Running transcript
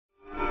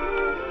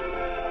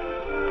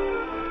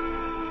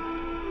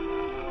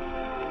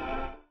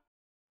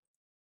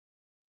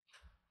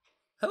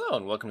Hello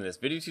and welcome to this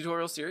video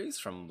tutorial series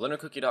from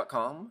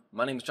BlenderCookie.com.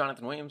 My name is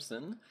Jonathan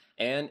Williamson,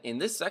 and in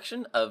this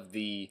section of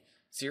the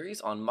series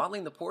on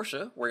modeling the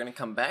Porsche, we're going to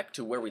come back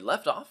to where we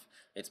left off.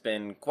 It's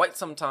been quite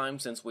some time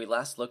since we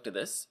last looked at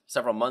this,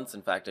 several months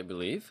in fact I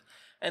believe.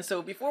 And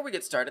so before we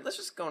get started, let's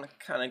just go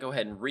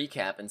ahead and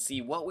recap and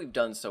see what we've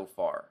done so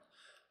far.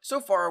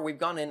 So far, we've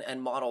gone in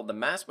and modeled the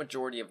mass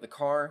majority of the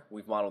car,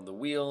 we've modeled the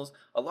wheels,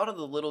 a lot of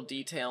the little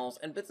details,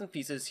 and bits and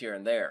pieces here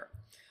and there.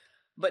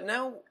 But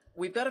now,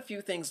 we've got a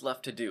few things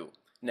left to do.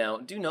 Now,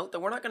 do note that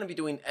we're not going to be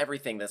doing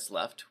everything that's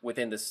left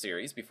within this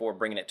series before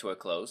bringing it to a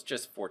close,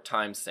 just for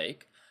time's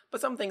sake. But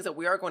some things that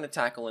we are going to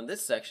tackle in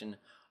this section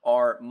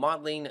are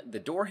modeling the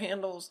door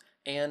handles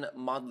and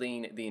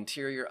modeling the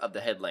interior of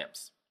the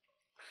headlamps.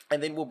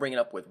 And then we'll bring it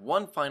up with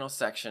one final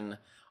section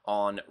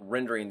on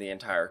rendering the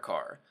entire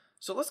car.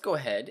 So let's go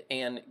ahead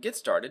and get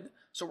started.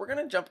 So we're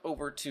going to jump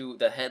over to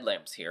the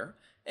headlamps here.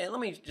 And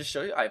let me just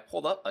show you, I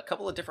pulled up a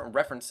couple of different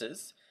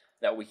references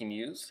that we can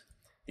use.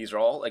 These are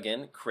all,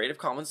 again, Creative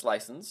Commons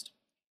licensed.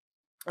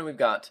 And we've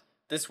got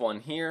this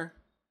one here,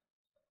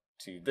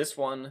 to this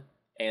one,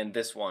 and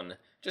this one,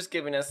 just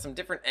giving us some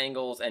different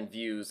angles and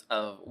views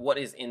of what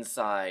is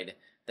inside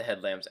the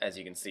headlamps, as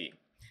you can see.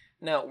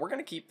 Now, we're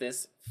going to keep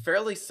this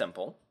fairly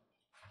simple.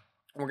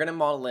 We're going to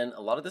model in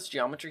a lot of this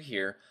geometry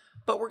here,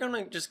 but we're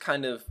going to just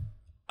kind of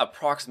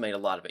approximate a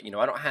lot of it. You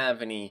know, I don't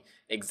have any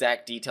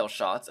exact detail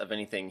shots of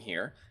anything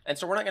here, and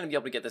so we're not going to be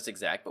able to get this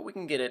exact, but we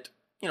can get it,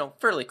 you know,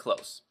 fairly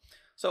close.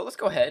 So let's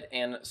go ahead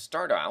and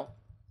start out.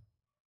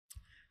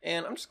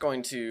 And I'm just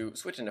going to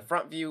switch into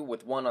front view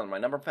with 1 on my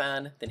number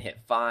pad, then hit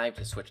 5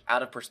 to switch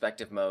out of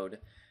perspective mode.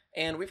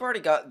 And we've already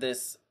got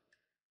this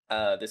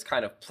this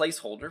kind of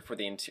placeholder for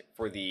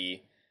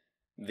the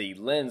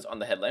lens on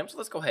the headlamp. So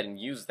let's go ahead and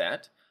use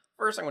that.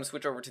 First, I'm going to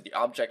switch over to the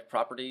object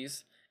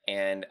properties,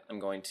 and I'm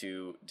going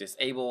to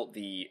disable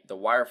the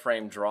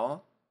wireframe draw.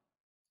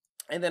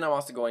 And then I'm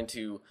also going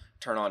to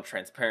turn on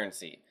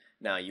transparency.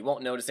 Now, you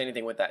won't notice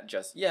anything with that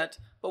just yet,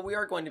 but we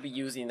are going to be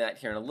using that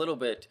here in a little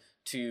bit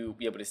to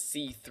be able to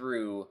see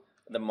through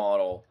the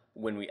model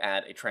when we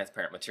add a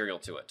transparent material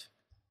to it.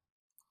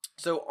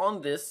 So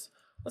on this,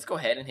 let's go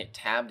ahead and hit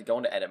Tab to go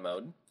into edit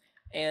mode,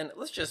 and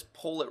let's just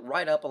pull it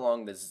right up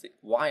along the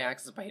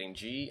Y-axis by hitting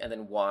G and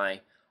then Y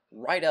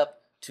right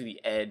up to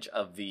the edge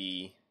of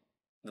the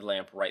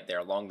lamp right there,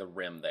 along the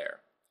rim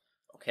there.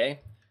 Okay,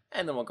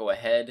 and then we'll go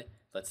ahead.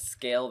 Let's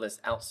scale this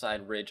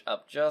outside ridge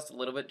up just a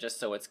little bit, just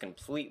so it's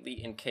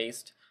completely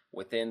encased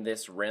within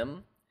this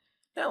rim.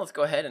 Now let's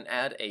go ahead and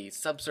add a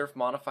subsurf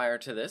modifier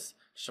to this,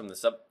 just from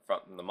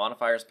the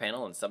modifiers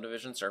panel in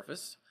subdivision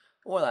surface.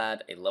 We'll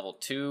add a level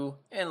 2,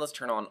 and let's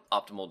turn on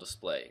optimal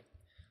display.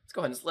 Let's go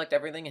ahead and select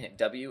everything and hit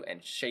W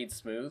and shade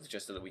smooth,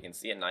 just so that we can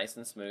see it nice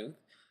and smooth.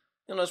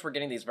 You'll notice we're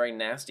getting these very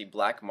nasty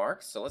black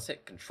marks, so let's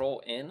hit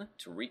Control N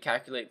to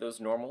recalculate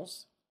those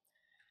normals.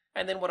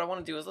 And then what I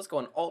want to do is let's go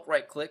and Alt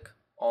right click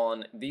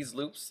on these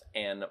loops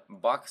and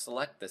box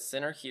select the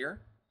center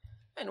here,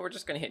 and we're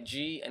just going to hit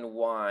G and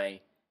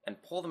Y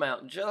and pull them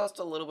out just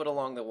a little bit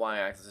along the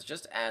Y-axis,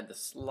 just to add the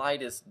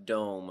slightest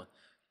dome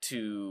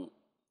to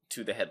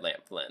the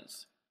headlamp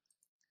lens.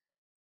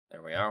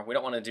 There we are. We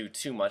don't want to do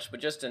too much,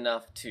 but just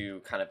enough to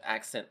kind of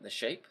accent the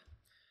shape.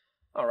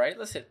 Alright,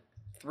 let's hit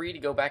 3 to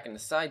go back into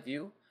side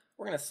view.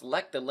 We're going to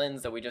select the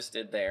lens that we just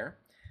did there.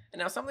 And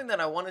now something that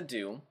I want to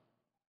do,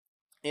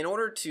 in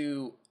order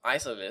to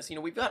ISO this, you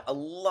know, we've got a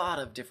lot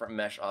of different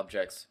mesh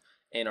objects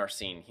in our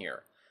scene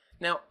here.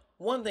 Now,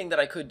 one thing that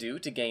I could do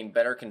to gain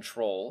better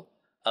control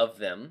of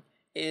them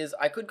is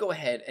I could go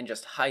ahead and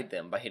just hide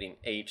them by hitting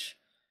H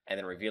and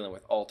then revealing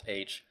with Alt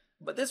H,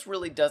 but this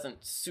really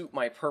doesn't suit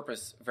my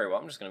purpose very well.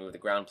 I'm just going to move the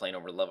ground plane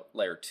over to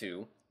layer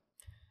 2.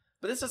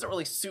 But this doesn't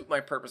really suit my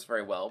purpose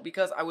very well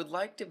because I would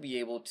like to be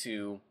able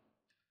to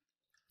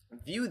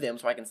view them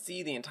so I can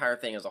see the entire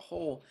thing as a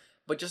whole,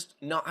 but just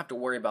not have to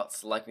worry about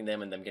selecting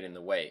them and them getting in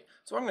the way.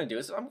 So what I'm going to do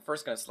is I'm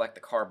first going to select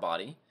the car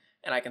body,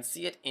 and I can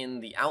see it in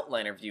the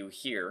outliner view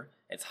here.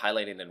 It's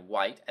highlighted in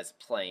white as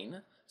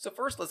plain. So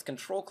first let's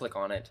control click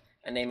on it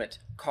and name it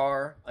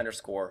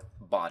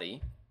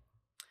car_body,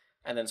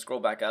 and then scroll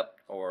back up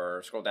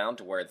or scroll down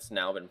to where it's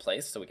now been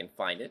placed so we can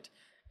find it.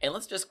 And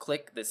let's just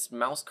click this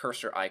mouse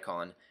cursor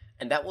icon,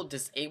 and that will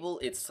disable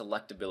its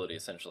selectability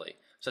essentially,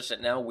 such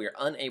that now we're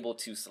unable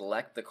to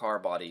select the car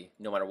body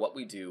no matter what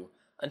we do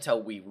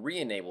until we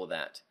re-enable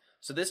that.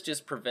 So this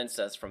just prevents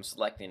us from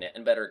selecting it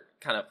and better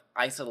kind of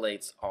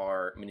isolates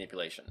our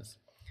manipulations.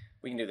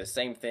 We can do the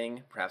same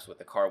thing perhaps with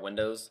the car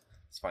windows.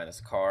 Let's find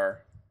this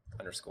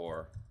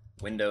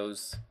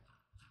car_windows,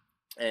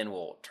 and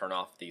we'll turn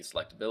off the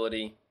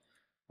selectability.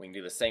 We can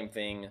do the same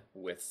thing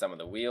with some of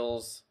the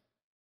wheels,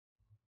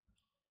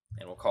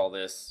 and we'll call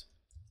this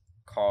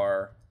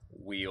car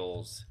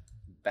wheels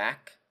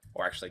back,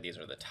 or actually these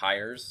are the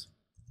tires.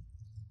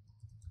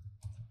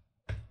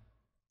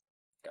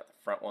 Got the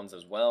front ones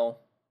as well.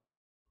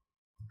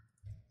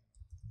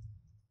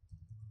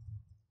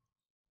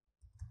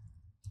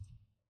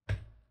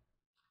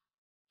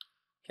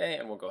 Okay,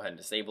 and we'll go ahead and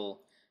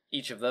disable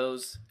each of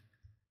those.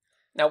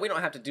 Now we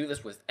don't have to do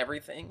this with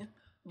everything,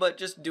 but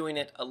just doing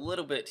it a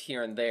little bit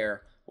here and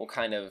there will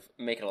kind of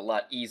make it a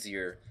lot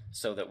easier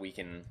so that we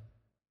can,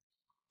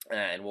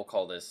 and we'll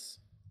call this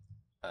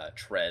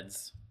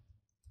treads.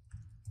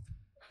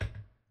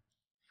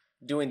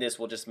 Doing this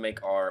will just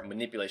make our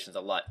manipulations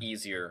a lot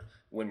easier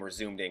when we're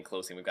zoomed in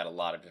closely and we've got a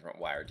lot of different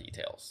wire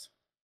details.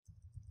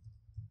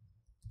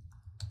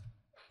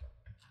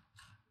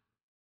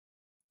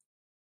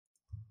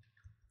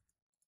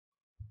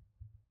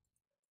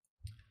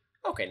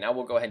 Okay, now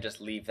we'll go ahead and just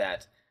leave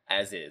that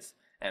as is.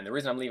 And the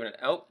reason I'm leaving it,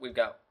 oh, we've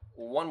got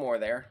one more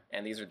there,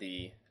 and these are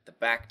the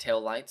back tail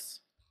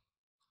lights.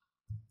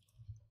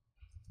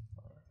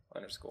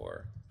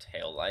 Underscore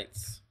tail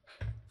lights.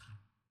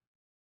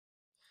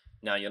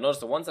 Now you'll notice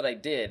the ones that I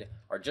did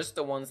are just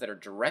the ones that are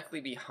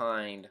directly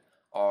behind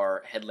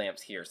our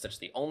headlamps here, such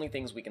the only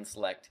things we can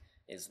select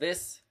is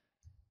this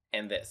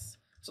and this.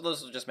 So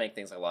those will just make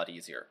things a lot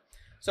easier.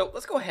 So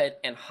let's go ahead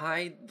and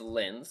hide the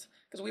lens,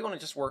 because we want to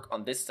just work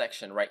on this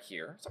section right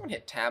here. So I'm going to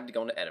hit Tab to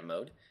go into edit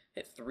mode,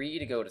 hit 3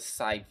 to go to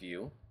side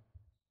view,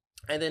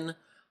 and then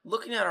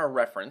looking at our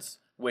reference,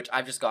 which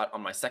I've just got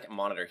on my second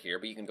monitor here,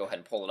 but you can go ahead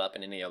and pull it up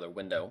in any other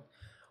window.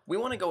 We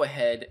want to go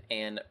ahead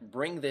and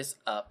bring this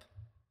up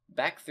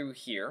back through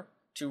here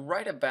to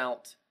right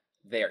about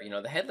there. You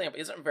know, the headlamp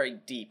isn't very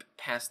deep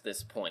past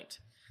this point.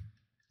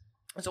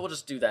 And so we'll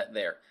just do that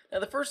there. Now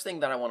the first thing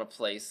that I want to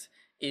place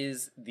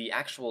is the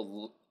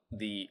actual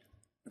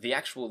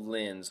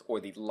lens or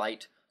the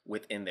light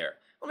within there.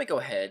 Let me go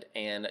ahead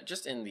and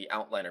just in the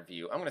outliner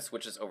view, I'm going to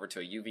switch this over to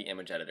a UV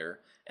image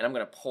editor, and I'm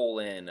going to pull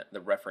in the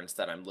reference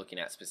that I'm looking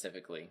at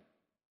specifically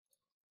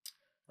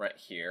right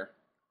here.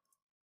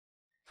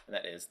 And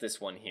that is this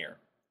one here.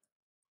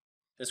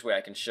 This way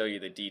I can show you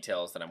the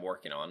details that I'm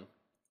working on.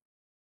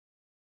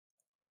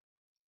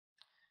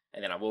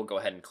 And then I will go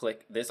ahead and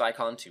click this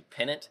icon to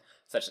pin it,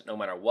 such that no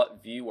matter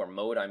what view or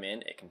mode I'm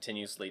in, it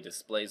continuously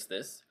displays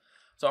this.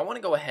 So I want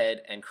to go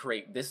ahead and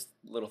create this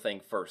little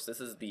thing first.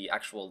 This is the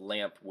actual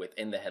lamp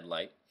within the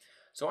headlight.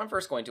 So I'm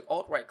first going to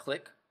Alt-right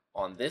click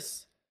on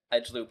this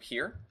edge loop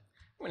here.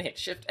 I'm going to hit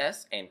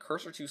Shift-S and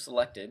cursor to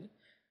selected.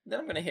 Then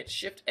I'm going to hit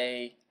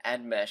Shift-A,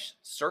 add mesh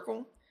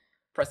circle.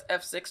 Press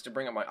F6 to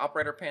bring up my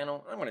operator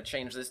panel. I'm going to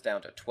change this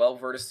down to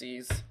 12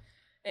 vertices.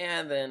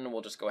 And then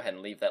we'll just go ahead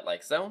and leave that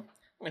like so. I'm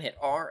going to hit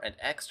R and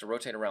X to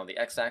rotate around the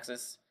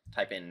X-axis.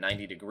 Type in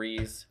 90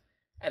 degrees.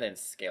 And then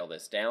scale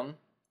this down.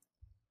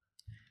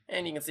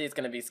 And you can see it's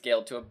going to be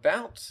scaled to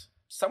about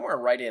somewhere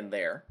right in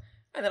there.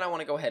 And then I want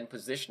to go ahead and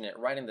position it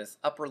right in this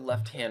upper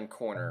left-hand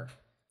corner,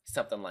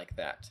 something like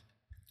that.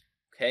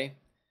 Okay,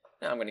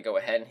 now I'm going to go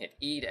ahead and hit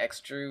E to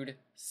extrude,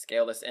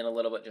 scale this in a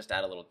little bit, just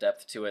add a little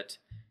depth to it.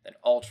 Then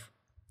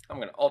I'm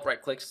going to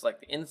Alt-right click to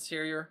select the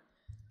interior.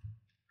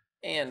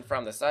 And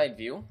from the side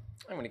view,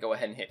 I'm going to go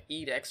ahead and hit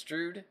E to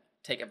extrude,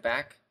 take it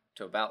back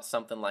to about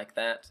something like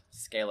that,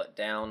 scale it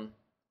down.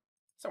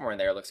 Somewhere in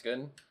there looks good.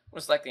 I'm going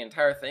to select the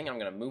entire thing. I'm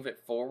going to move it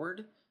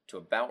forward to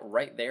about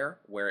right there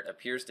where it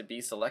appears to be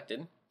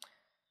selected.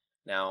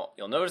 Now,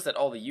 you'll notice that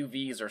all the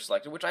UVs are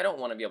selected, which I don't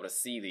want to be able to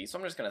see these. So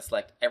I'm just going to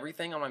select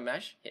everything on my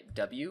mesh, hit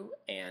W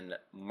and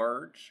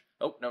merge.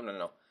 Oh,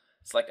 no.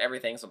 Select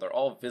everything so they're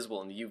all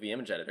visible in the UV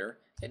image editor.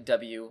 Hit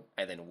W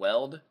and then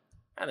weld,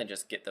 and then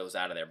just get those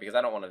out of there because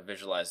I don't want to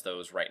visualize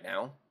those right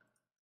now.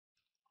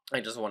 I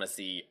just want to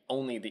see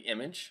only the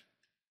image.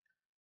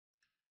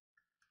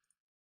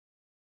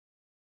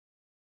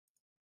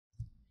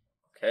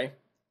 Okay,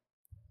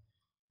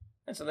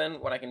 and so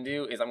then what I can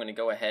do is I'm going to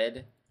go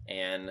ahead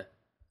and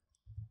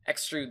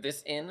extrude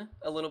this in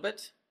a little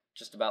bit,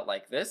 just about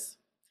like this.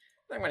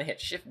 Then I'm going to hit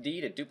Shift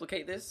D to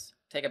duplicate this,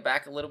 take it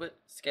back a little bit,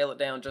 scale it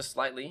down just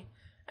slightly,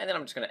 and then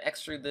I'm just going to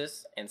extrude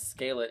this and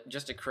scale it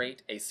just to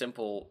create a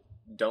simple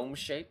dome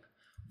shape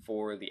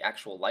for the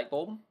actual light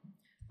bulb. I'm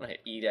going to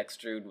hit E to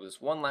extrude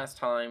this one last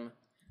time,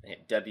 and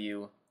hit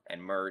W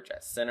and merge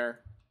at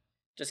center,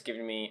 just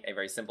giving me a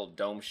very simple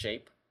dome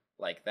shape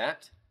like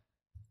that.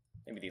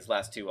 Maybe these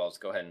last two, I'll just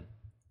go ahead and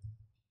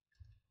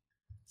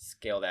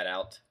scale that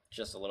out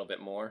just a little bit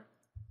more.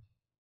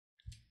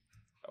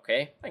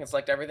 Okay, I can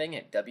select everything,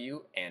 hit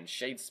W and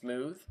shade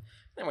smooth.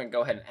 Then we can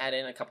go ahead and add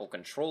in a couple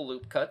control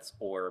loop cuts,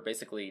 or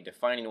basically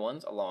defining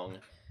ones along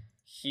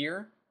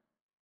here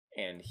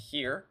and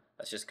here.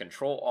 Let's just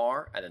Control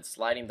R and then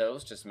sliding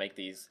those just to make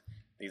these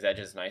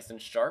edges nice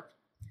and sharp.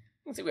 You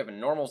can see we have a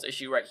normals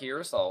issue right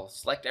here, so I'll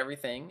select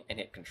everything and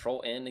hit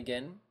Control N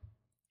again.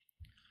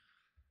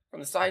 From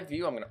the side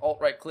view, I'm going to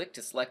Alt-right click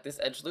to select this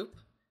edge loop.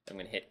 I'm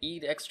going to hit E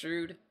to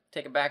extrude,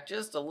 take it back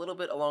just a little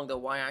bit along the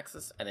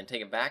Y-axis, and then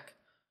take it back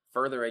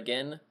further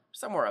again,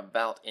 somewhere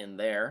about in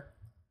there.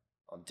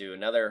 I'll do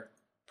another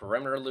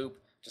perimeter loop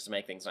just to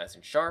make things nice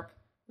and sharp.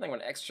 Then I'm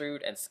going to extrude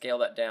and scale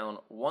that down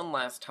one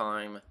last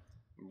time,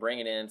 bring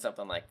it in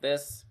something like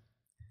this.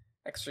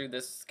 Extrude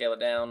this, scale it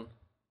down,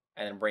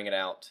 and then bring it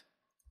out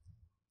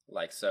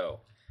like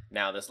so.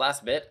 Now this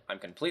last bit I'm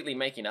completely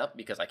making up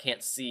because I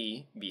can't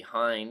see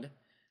behind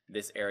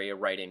this area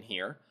right in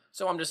here.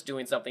 So I'm just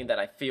doing something that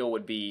I feel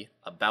would be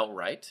about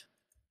right.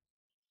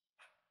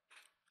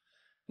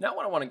 Now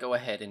what I want to go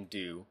ahead and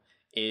do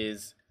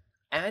is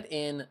add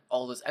in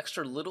all this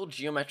extra little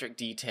geometric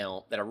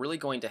detail that are really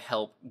going to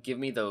help give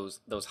me those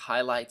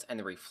highlights and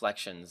the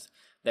reflections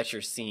that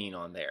you're seeing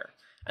on there.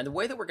 And the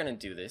way that we're going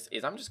to do this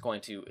is I'm just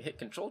going to hit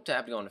Control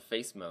Tab to go into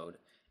face mode,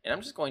 and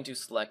I'm just going to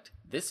select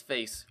this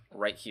face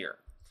right here.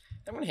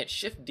 Then I'm going to hit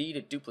Shift D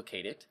to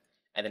duplicate it,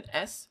 and then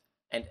S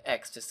and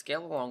X to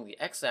scale along the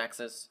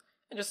X-axis,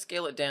 and just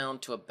scale it down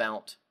to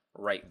about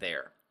right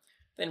there.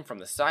 Then from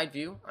the side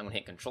view, I'm going to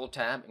hit Control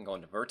Tab and go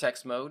into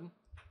vertex mode.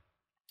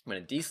 I'm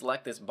going to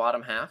deselect this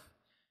bottom half,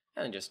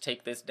 and then just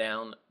take this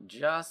down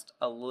just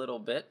a little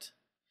bit.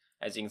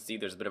 As you can see,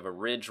 there's a bit of a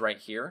ridge right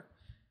here.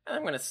 And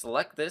I'm going to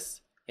select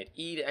this, hit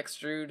E to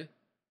extrude,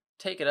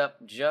 take it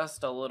up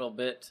just a little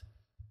bit,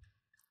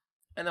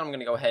 and then I'm going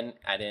to go ahead and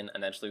add in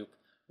an edge loop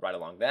right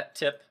along that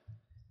tip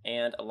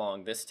and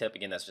along this tip.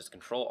 Again, that's just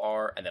Control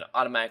R, and then it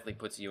automatically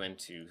puts you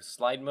into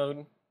slide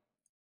mode.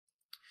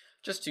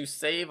 Just to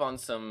save on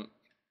some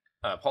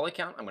poly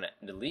count, I'm going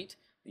to delete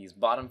these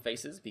bottom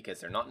faces because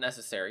they're not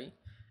necessary,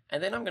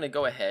 and then I'm going to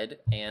go ahead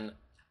and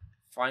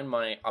find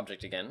my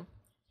object again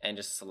and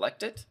just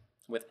select it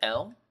with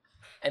L,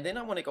 and then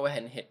I'm going to go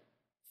ahead and hit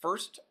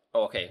first.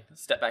 Oh, okay,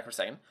 step back for a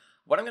second.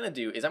 What I'm going to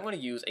do is I'm going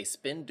to use a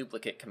spin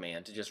duplicate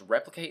command to just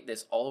replicate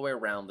this all the way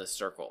around this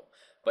circle.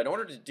 But in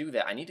order to do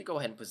that, I need to go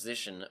ahead and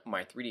position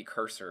my 3D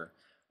cursor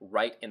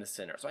right in the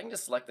center. So I can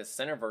just select the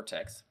center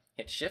vertex,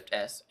 hit Shift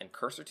S and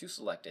cursor to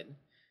selected,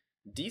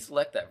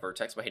 deselect that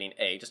vertex by hitting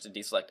A just to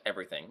deselect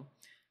everything,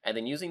 and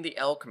then using the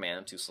L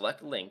command to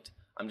select linked,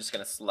 I'm just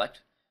going to select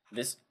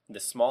this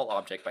small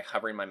object by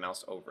hovering my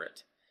mouse over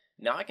it.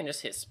 Now I can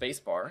just hit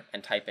spacebar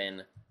and type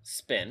in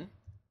spin,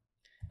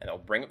 and I'll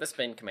bring up the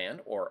spin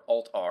command, or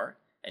Alt-R,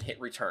 and hit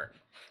return.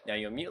 Now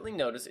you immediately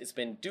notice it's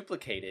been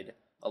duplicated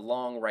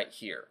along right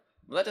here.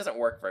 But that doesn't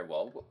work very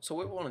well, so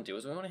what we want to do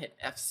is we want to hit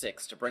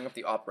F6 to bring up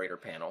the operator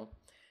panel,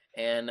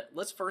 and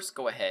let's first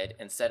go ahead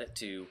and set it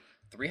to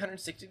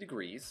 360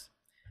 degrees,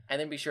 and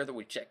then be sure that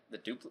we check the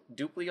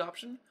dupli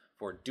option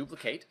for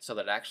duplicate, so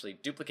that it actually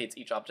duplicates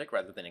each object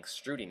rather than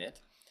extruding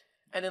it.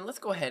 And then let's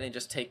go ahead and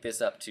just take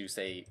this up to,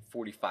 say,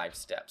 45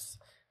 steps.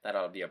 That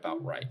ought to be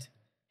about right.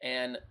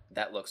 And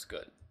that looks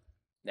good.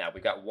 Now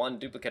we've got one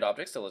duplicate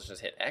object, so let's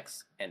just hit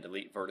X and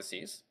delete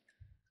vertices,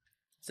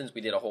 since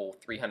we did a whole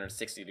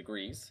 360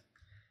 degrees.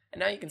 And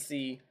now you can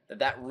see that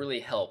that really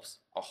helps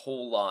a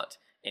whole lot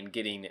in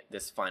getting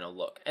this final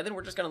look. And then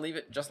we're just going to leave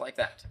it just like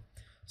that.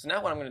 So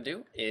now what I'm going to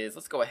do is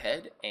let's go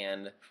ahead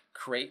and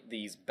create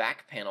these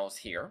back panels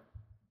here.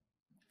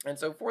 And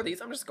so for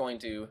these, I'm just going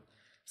to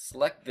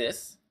select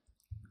this.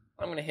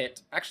 I'm going to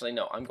hit, actually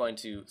no, I'm going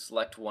to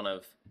select one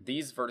of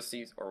these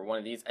vertices or one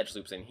of these edge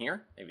loops in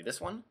here, maybe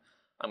this one.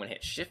 I'm going to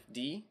hit Shift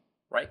D,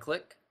 right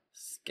click,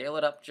 scale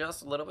it up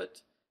just a little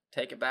bit,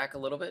 take it back a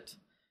little bit,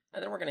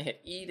 and then we're going to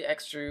hit E to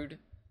extrude,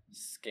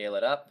 scale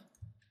it up,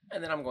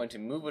 and then I'm going to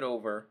move it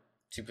over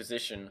to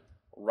position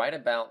right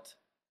about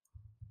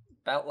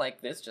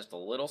like this, just a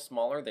little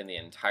smaller than the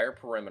entire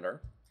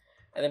perimeter.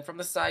 And then from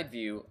the side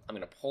view, I'm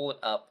going to pull it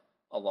up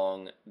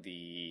along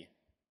the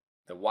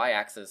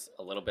y-axis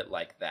a little bit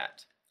like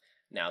that.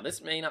 Now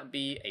this may not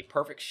be a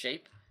perfect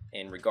shape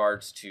in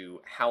regards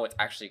to how it's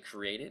actually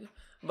created,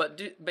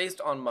 but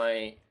based on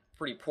my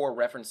pretty poor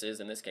references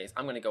in this case,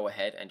 I'm going to go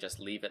ahead and just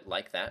leave it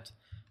like that.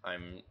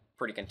 I'm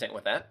pretty content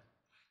with that.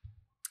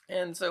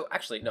 And so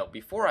actually, no,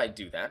 before I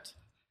do that,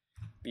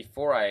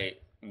 before I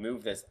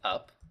move this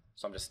up,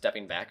 so I'm just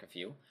stepping back a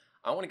few,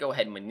 I want to go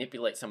ahead and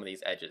manipulate some of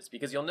these edges,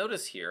 because you'll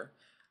notice here,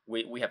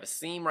 we have a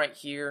seam right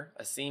here,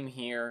 a seam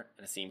here,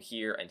 and a seam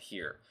here and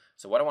here.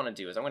 So what I want to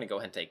do is I'm going to go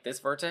ahead and take this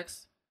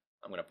vertex,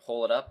 I'm going to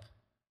pull it up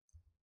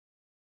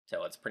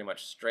till it's pretty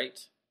much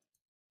straight,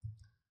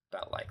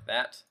 about like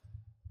that.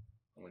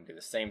 I'm going to do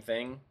the same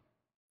thing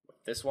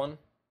with this one.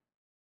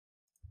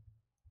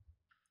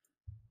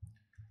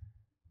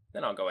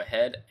 Then I'll go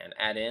ahead and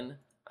add in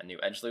a new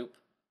edge loop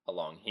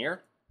along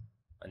here,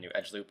 a new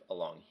edge loop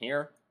along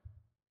here,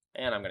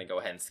 and I'm going to go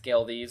ahead and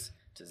scale these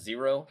to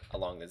 0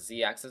 along the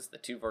z-axis, the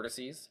two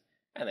vertices,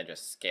 and then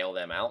just scale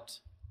them out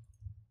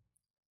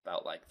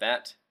about like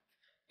that.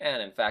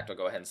 And in fact, I'll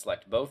go ahead and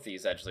select both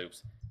these edge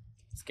loops,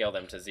 scale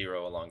them to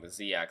 0 along the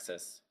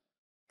z-axis,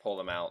 pull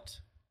them out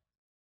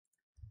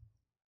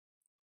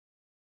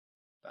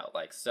about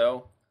like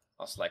so.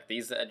 I'll select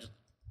these edge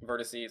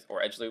vertices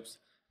or edge loops,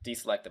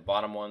 deselect the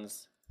bottom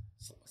ones,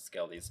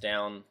 scale these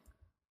down,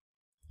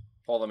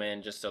 pull them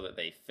in just so that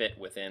they fit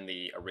within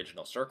the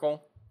original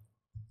circle.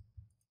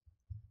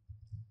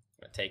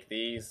 I'm going to take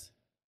these,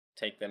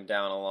 take them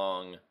down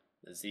along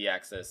the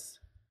z-axis,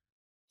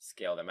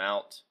 scale them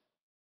out,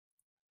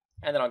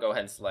 and then I'll go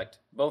ahead and select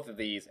both of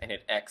these and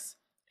hit X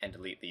and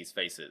delete these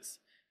faces.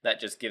 That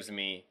just gives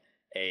me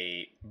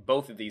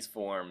both of these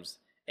forms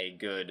a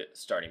good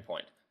starting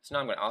point. So now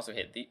I'm going to also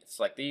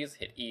select these,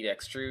 hit E to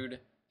extrude,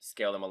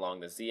 scale them along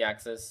the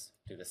z-axis,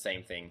 do the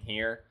same thing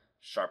here,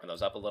 sharpen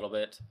those up a little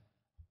bit.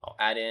 I'll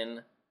add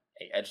in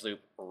an edge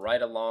loop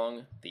right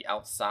along the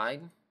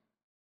outside,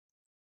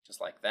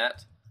 just like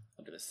that.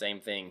 I'll do the same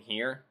thing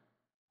here.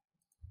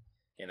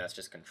 Again, that's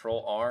just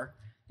Control R.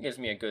 It gives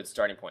me a good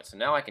starting point. So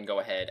now I can go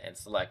ahead and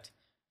select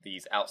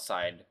these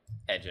outside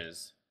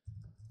edges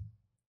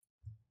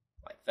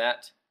like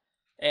that.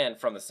 And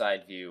from the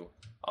side view,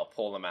 I'll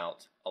pull them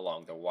out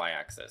along the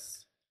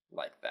y-axis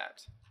like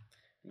that.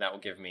 And that will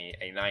give me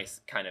a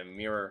nice kind of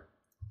mirror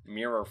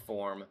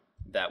form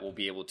that will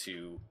be able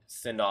to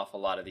send off a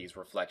lot of these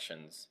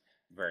reflections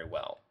very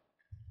well.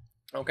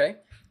 Okay,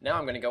 now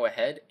I'm going to go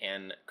ahead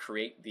and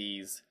create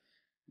these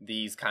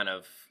kind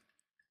of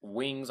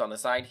wings on the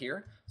side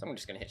here. So I'm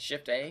just going to hit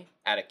Shift A,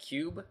 add a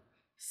cube,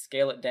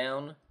 scale it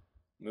down,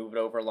 move it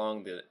over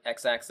along the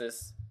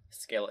x-axis,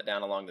 scale it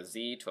down along the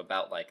z to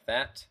about like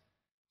that,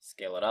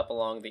 scale it up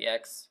along the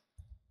x.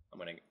 I'm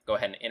going to go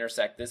ahead and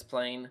intersect this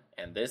plane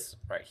and this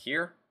right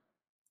here.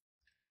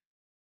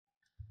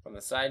 From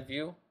the side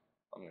view,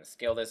 I'm going to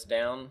scale this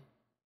down,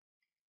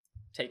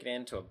 take it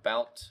in to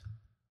about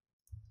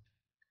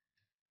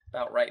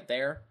right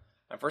there.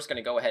 I'm first going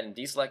to go ahead and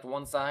deselect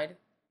one side,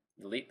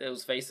 delete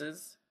those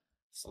faces,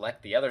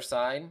 select the other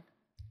side,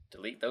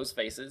 delete those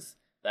faces.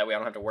 That way I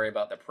don't have to worry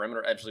about the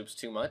perimeter edge loops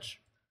too much.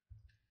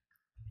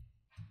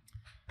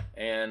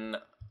 And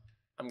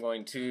I'm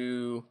going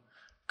to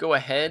go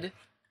ahead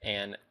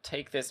and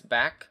take this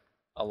back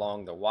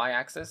along the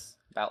y-axis,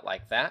 about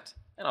like that,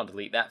 and I'll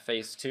delete that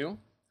face too.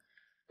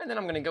 And then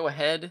I'm going to go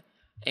ahead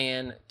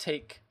and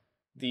take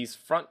these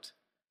front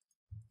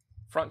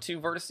two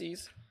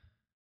vertices,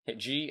 hit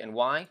G and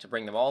Y to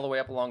bring them all the way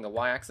up along the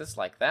y-axis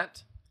like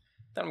that.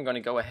 Then I'm going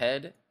to go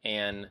ahead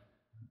and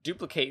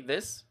duplicate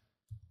this.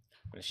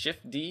 I'm going to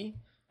Shift D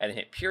and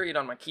hit period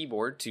on my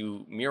keyboard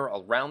to mirror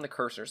around the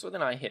cursor. So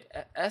then I hit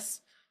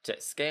S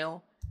to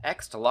scale,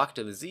 X to lock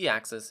to the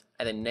Z-axis,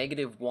 and then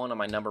 -1 on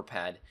my number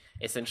pad,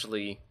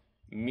 essentially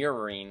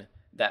mirroring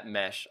that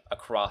mesh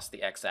across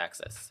the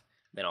X-axis.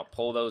 Then I'll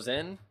pull those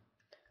in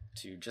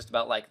to just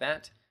about like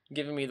that,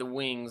 giving me the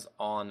wings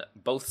on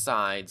both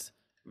sides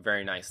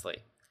very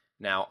nicely.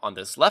 Now on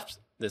this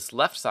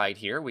left side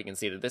here, we can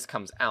see that this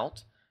comes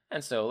out,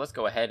 and so let's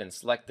go ahead and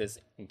select this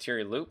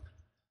interior loop,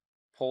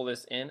 pull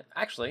this in.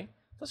 Actually,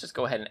 let's just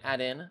go ahead and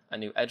add in a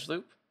new edge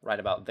loop right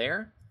about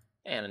there,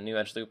 and a new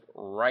edge loop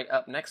right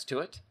up next to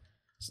it.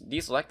 So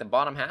deselect the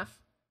bottom half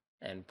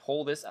and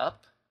pull this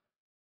up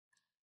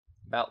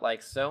about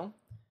like so.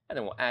 And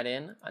then we'll add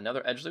in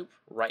another edge loop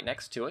right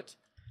next to it.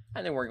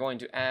 And then we're going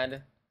to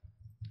add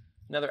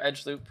another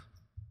edge loop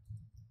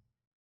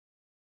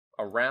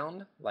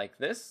around like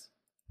this.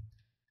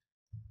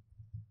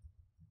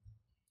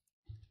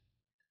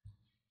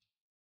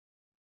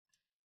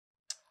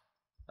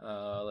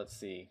 Let's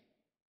see.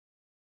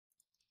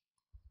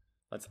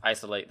 Let's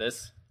isolate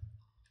this.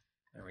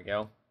 There we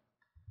go.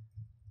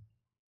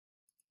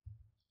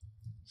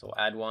 So we'll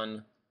add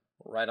one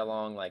right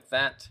along like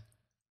that,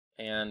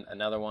 and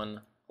another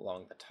one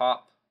along the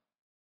top.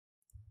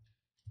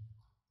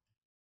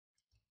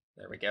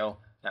 There we go.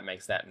 That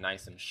makes that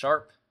nice and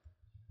sharp.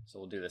 So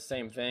we'll do the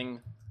same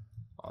thing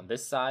on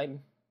this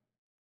side.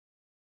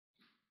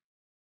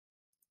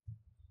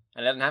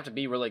 And it doesn't have to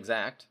be real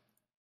exact.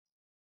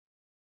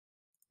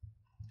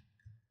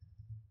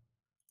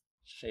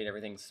 Shade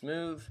everything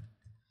smooth.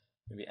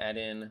 Maybe add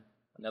in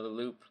another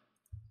loop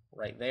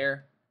right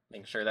there,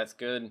 making sure that's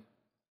good.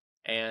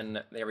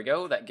 And there we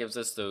go. That gives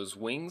us those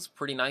wings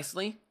pretty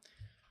nicely.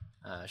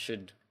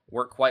 Should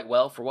work quite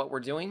well for what we're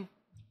doing.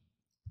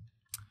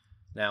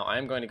 Now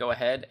I'm going to go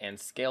ahead and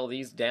scale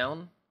these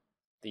down,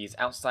 these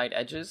outside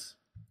edges,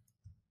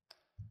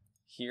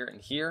 here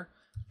and here,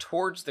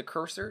 towards the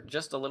cursor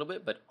just a little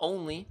bit, but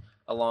only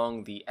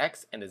along the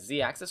X and the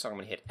Z axis. So I'm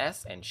going to hit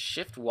S and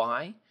Shift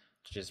Y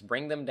to just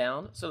bring them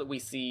down so that we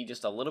see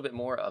just a little bit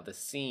more of the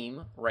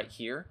seam right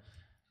here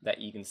that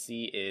you can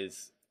see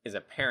is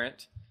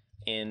apparent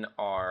in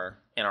our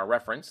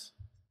reference.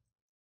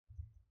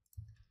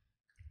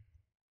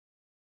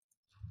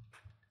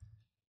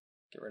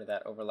 Get rid of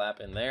that overlap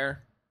in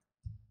there.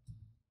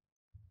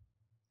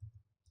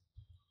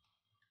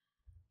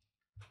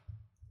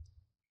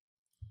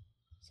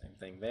 Same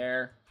thing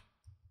there.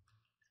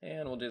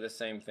 And we'll do the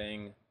same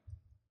thing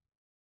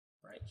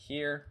right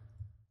here.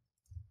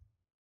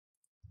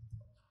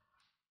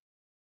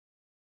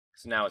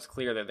 So now it's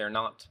clear that they're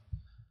not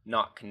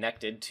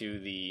connected to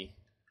the,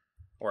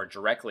 or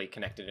directly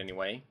connected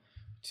anyway,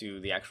 to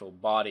the actual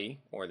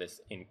body or the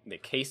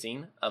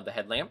casing of the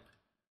headlamp.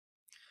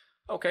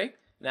 Okay.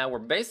 Now we're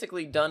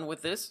basically done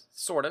with this,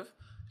 sort of.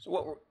 So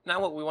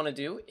what we want to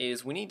do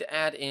is we need to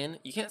add in,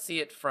 you can't see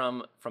it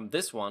from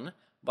this one,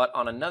 but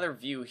on another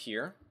view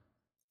here,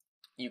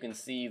 you can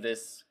see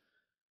this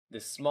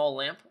small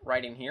lamp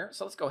right in here.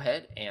 So let's go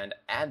ahead and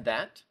add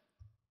that.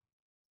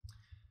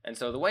 And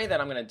so the way that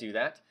I'm going to do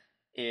that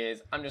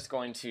is I'm just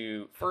going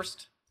to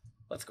first,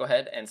 let's go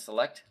ahead and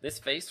select this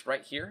face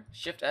right here,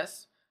 Shift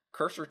S,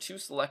 cursor to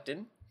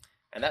selected,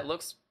 and that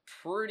looks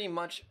pretty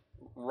much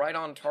right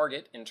on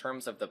target in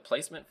terms of the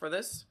placement for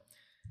this.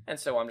 And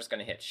so I'm just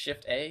going to hit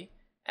Shift A,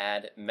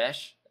 add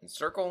mesh and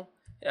circle,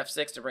 hit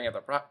F6 to bring up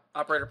the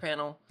operator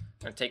panel. I'm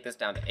going to take this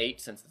down to 8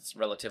 since it's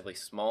relatively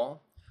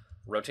small.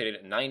 Rotate it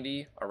at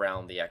 90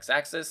 around the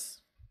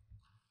X-axis.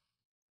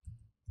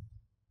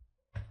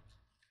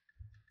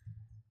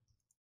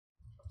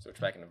 switch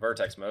back into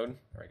vertex mode.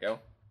 There we go.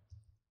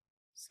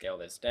 Scale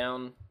this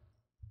down.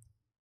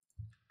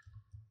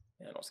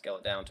 And we'll scale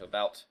it down to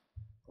about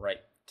right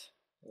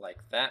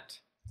like that.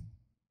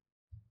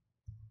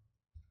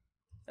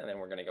 And then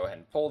we're going to go ahead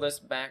and pull this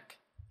back,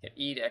 hit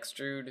E to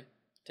extrude,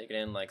 take it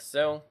in like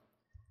so.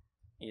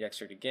 E to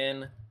extrude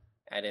again,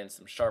 add in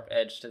some sharp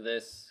edge to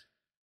this.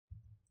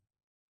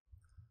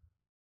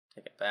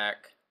 Take it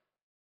back.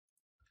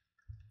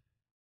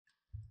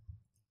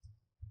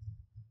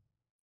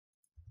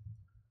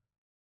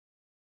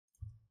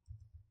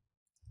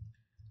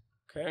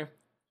 Okay,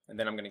 and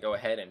then I'm going to go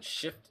ahead and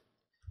shift.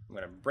 I'm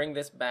going to bring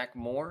this back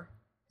more,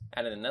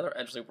 add in another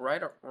edge loop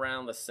right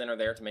around the center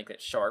there to make it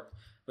sharp.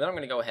 But then I'm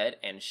going to go ahead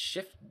and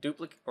shift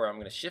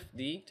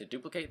D to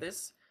duplicate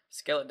this,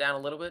 scale it down a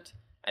little bit,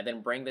 and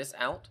then bring this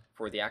out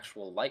for the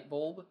actual light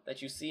bulb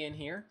that you see in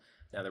here.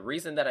 Now the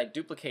reason that I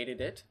duplicated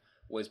it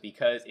was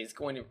because it's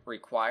going to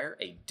require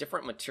a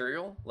different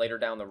material later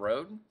down the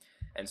road.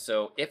 And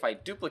so if I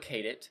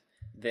duplicate it,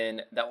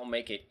 then that will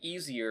make it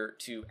easier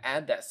to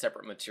add that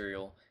separate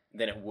material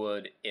than it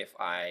would if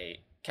I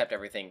kept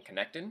everything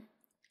connected.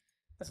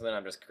 So then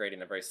I'm just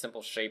creating a very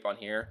simple shape on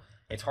here.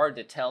 It's hard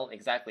to tell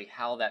exactly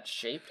how that's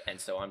shaped, and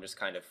so I'm just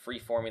kind of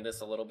free-forming this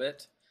a little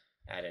bit.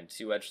 Add in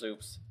 2 edge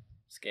loops,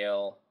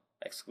 scale,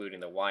 excluding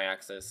the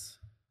y-axis.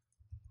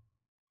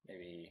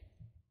 Maybe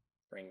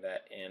bring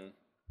that in.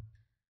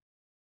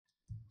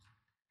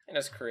 And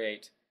just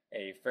create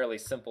a fairly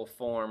simple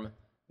form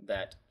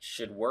that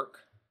should work.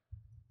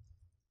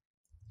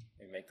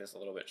 Maybe make this a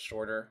little bit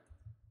shorter.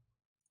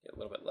 Get a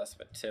little bit less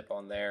of a tip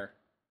on there.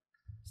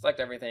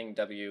 Select everything,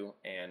 W,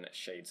 and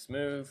shade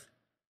smooth.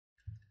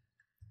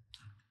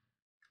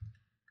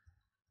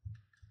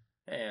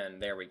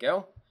 And there we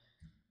go.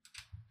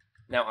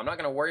 Now I'm not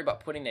going to worry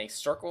about putting a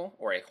circle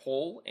or a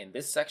hole in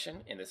this section,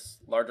 in this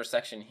larger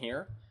section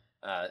here,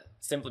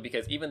 simply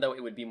because even though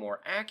it would be more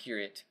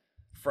accurate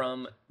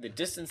from the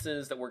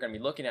distances that we're going to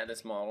be looking at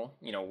this model,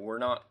 you know,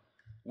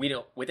 we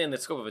don't within the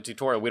scope of a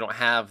tutorial, we don't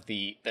have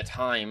the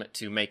time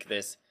to make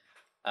this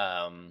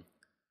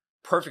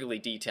perfectly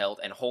detailed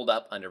and hold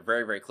up under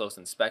very, very close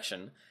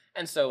inspection.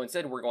 And so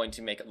instead we're going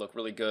to make it look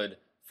really good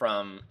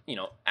from, you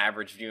know,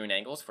 average viewing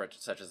angles,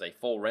 such as a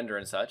full render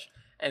and such.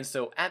 And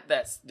so at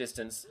that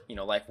distance, you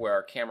know, like where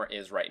our camera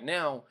is right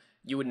now,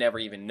 you would never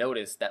even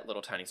notice that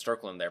little tiny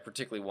circle in there,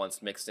 particularly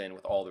once mixed in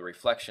with all the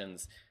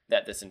reflections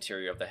that this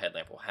interior of the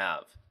headlamp will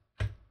have.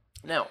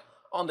 Now,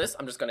 on this,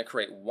 I'm just going to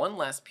create one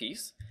last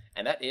piece,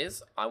 and that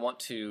is I want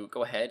to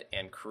go ahead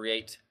and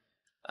create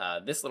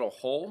this little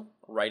hole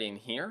right in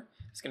here.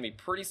 It's going to be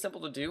pretty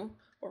simple to do.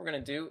 What we're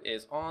going to do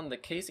is on the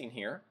casing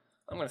here,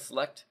 I'm going to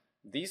select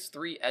these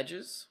 3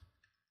 edges,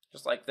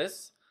 just like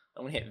this.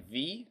 I'm going to hit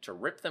V to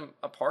rip them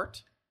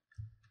apart.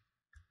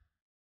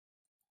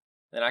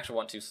 Then I actually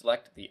want to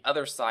select the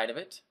other side of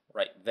it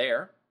right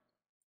there.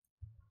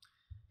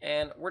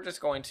 And we're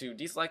just going to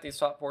deselect this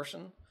top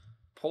portion,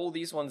 pull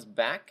these ones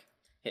back,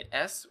 hit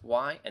S,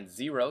 Y, and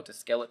 0 to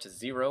scale it to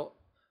 0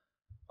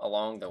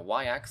 along the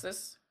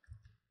y-axis,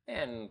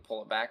 and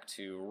pull it back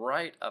to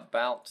right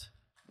about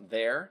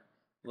there.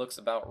 Looks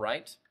about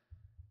right.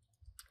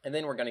 And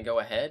then we're going to go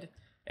ahead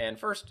and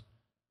first,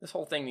 this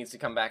whole thing needs to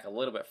come back a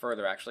little bit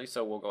further actually,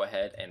 so we'll go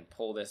ahead and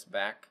pull this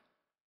back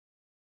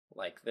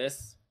like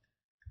this,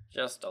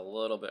 just a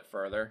little bit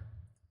further.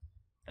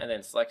 And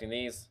then selecting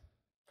these,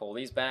 pull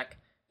these back.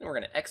 Then we're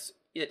going to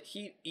hit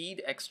E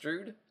to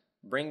extrude,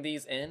 bring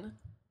these in,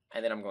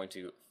 and then I'm going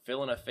to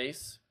fill in a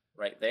face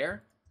right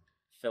there,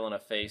 fill in a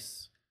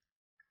face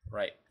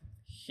right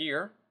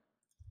here.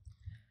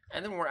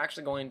 And then we're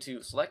actually going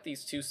to select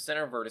these 2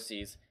 center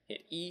vertices,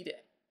 hit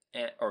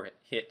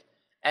hit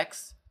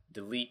X,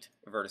 delete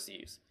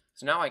vertices.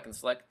 So now I can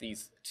select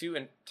these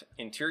 2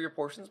 interior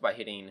portions by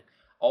hitting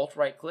Alt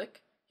right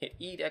click, hit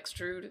E to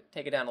extrude,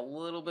 take it down a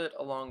little bit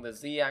along the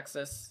Z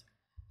axis,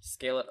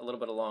 scale it a little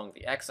bit along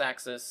the X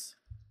axis,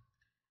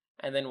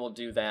 and then we'll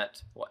do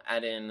that. We'll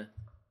add in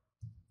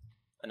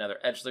another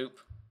edge loop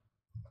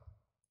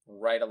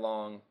right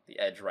along the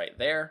edge right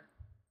there,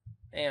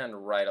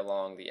 and right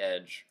along the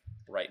edge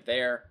right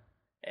there.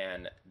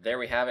 And there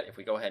we have it. If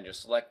we go ahead and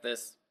just select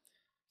this,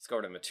 let's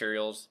go to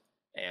materials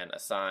and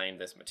assign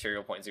this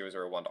material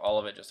 0.001 to all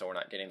of it, just so we're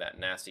not getting that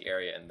nasty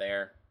area in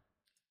there.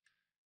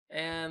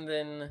 And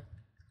then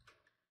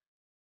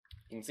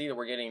you can see that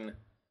we're getting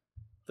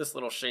this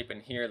little shape in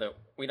here that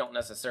we don't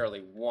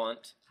necessarily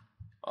want,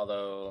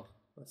 although,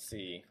 let's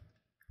see.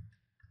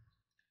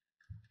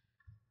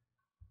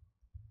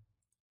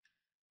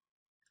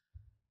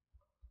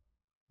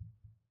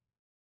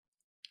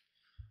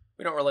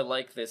 We don't really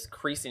like this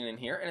creasing in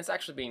here, and it's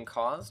actually being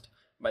caused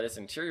by this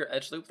interior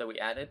edge loop that we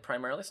added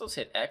primarily. So let's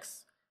hit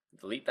X,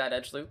 delete that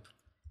edge loop,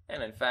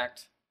 and in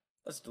fact,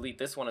 let's delete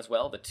this one as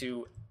well, the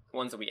 2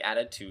 ones that we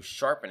added to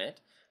sharpen it,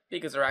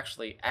 because they're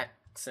actually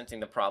accenting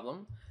the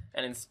problem.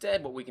 And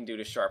instead, what we can do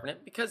to sharpen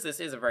it, because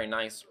this is a very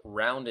nice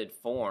rounded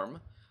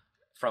form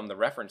from the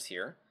reference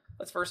here,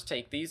 let's first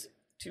take these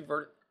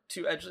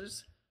 2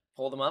 edges,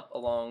 pull them up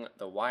along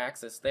the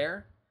y-axis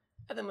there,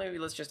 and then maybe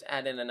let's just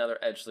add in another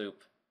edge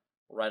loop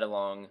right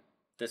along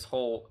this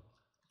whole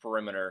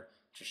perimeter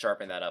to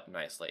sharpen that up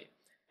nicely.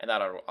 And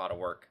that ought to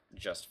work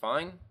just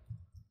fine.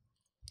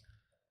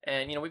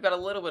 And we've got a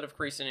little bit of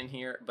creasing in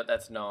here, but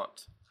that's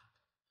not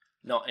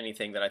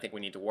anything that I think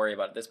we need to worry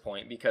about at this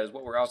point, because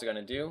what we're also going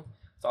to do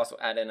is also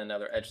add in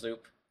another edge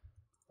loop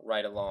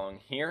right along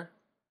here,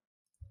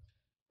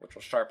 which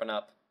will sharpen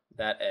up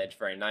that edge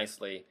very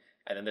nicely,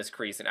 and then this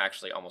creasing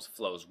actually almost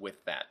flows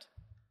with that.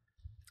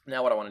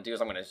 Now what I want to do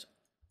is I'm going to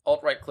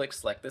Alt right click,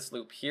 select this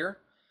loop here,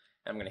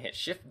 and I'm going to hit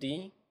Shift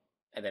D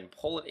and then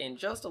pull it in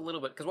just a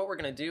little bit, because what we're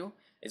going to do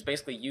is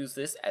basically use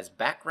this as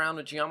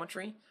background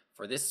geometry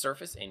for this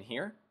surface in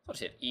here. So I'll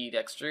just hit E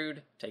to extrude,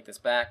 take this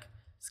back,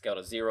 scale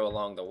to 0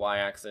 along the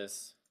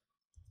y-axis.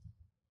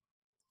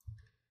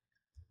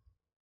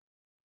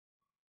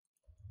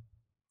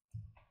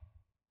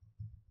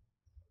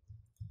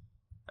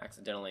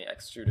 Accidentally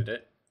extruded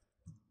it.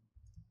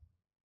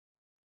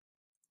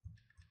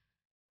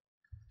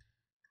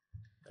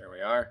 There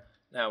we are.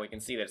 Now we can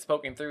see that it's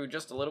poking through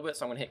just a little bit,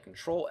 so I'm going to hit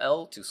Control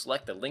L to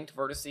select the linked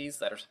vertices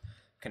that are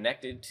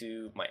connected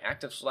to my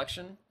active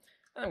selection.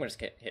 And I'm going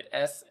to hit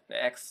S and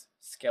X,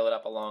 scale it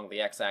up along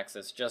the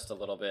x-axis just a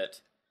little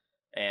bit,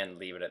 and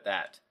leave it at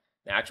that.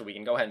 Now actually we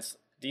can go ahead and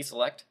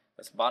deselect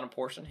this bottom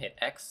portion, hit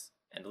X,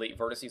 and delete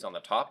vertices on the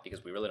top,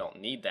 because we really don't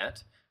need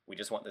that. We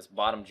just want this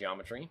bottom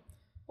geometry.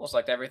 We'll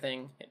select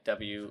everything, hit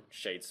W,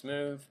 shade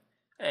smooth,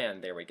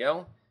 and there we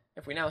go.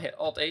 If we now hit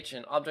Alt-H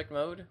in object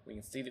mode, we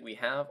can see that we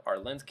have our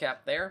lens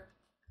cap there,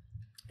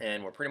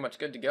 and we're pretty much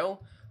good to go.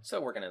 So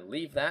we're going to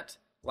leave that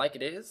like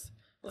it is.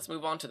 Let's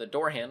move on to the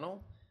door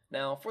handle.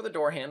 Now for the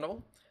door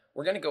handle,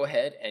 we're going to go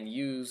ahead and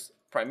use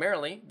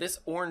primarily this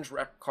orange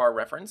car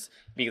reference,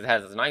 because it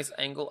has a nice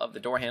angle of the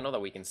door handle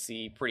that we can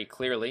see pretty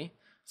clearly.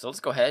 So let's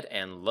go ahead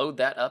and load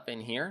that up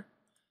in here.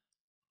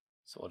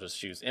 So we'll just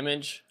choose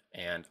image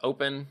and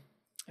open,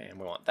 and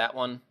we want that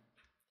one.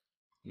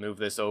 Move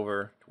this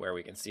over to where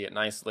we can see it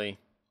nicely.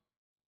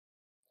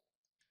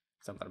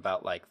 Something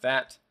about like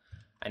that.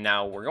 And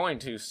now we're going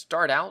to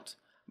start out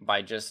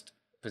by just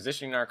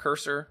positioning our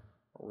cursor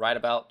right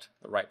about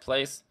the right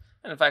place.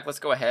 And in fact, let's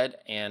go ahead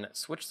and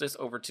switch this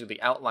over to the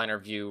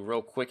outliner view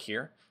real quick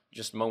here,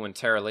 just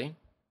momentarily.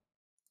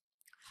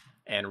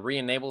 And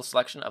re-enable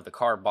selection of the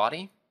car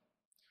body.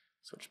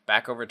 Switch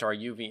back over to our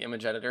UV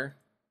image editor.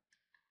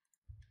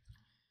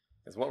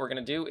 Because what we're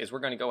going to do is we're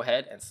going to go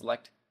ahead and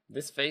select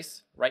this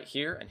face right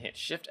here and hit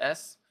Shift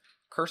S,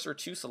 cursor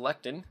to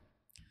selected,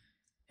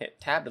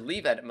 hit Tab to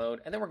leave edit mode,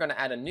 and then we're going to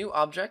add a new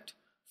object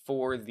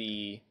for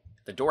the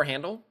door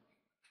handle.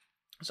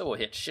 So we'll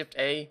hit Shift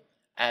A,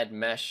 add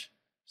mesh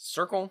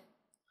circle.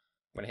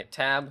 I'm going to hit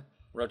Tab,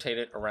 rotate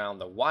it around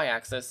the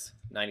y-axis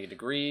 90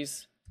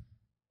 degrees.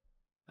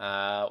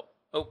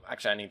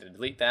 Actually I need to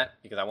delete that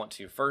because I want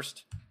to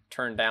first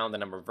turn down the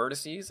number of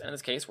vertices. And in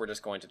this case, we're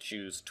just going to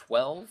choose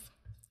 12.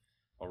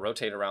 We'll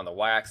rotate around the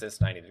y-axis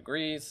 90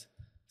 degrees,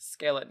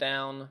 scale it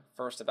down,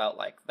 first about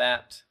like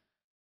that,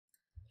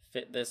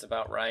 fit this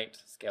about right,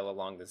 scale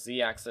along the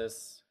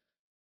z-axis,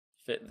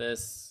 fit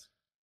this,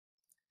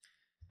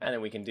 and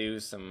then we can do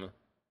some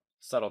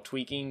subtle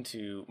tweaking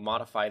to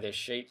modify this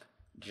shape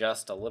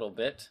just a little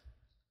bit.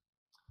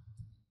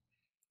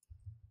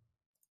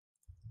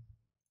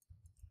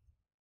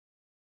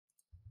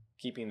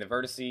 Keeping the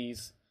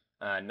vertices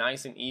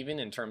nice and even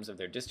in terms of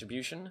their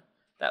distribution.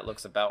 That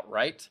looks about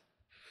right.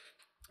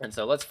 And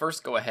so let's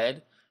first go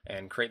ahead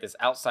and create this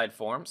outside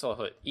form. So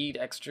I'll hit E to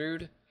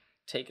extrude,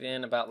 take it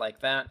in about like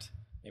that,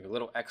 maybe a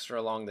little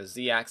extra along the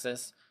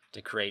z-axis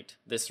to create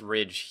this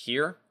ridge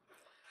here.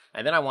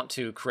 And then I want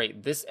to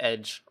create this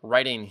edge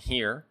right in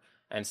here.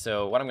 And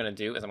so what I'm going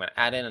to do is I'm going to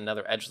add in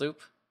another edge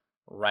loop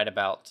right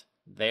about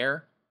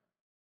there,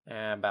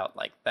 and about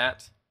like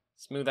that.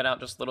 Smooth that out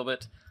just a little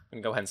bit. I'm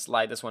going to go ahead and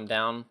slide this one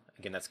down.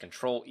 Again, that's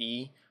Control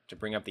E to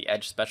bring up the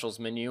Edge Specials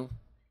menu.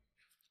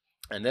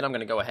 And then I'm going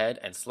to go ahead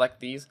and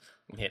select these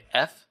and hit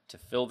F to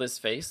fill this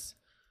face.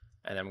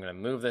 And I'm going to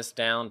move this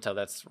down until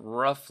that's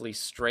roughly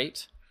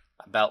straight,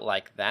 about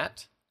like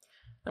that.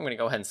 I'm going to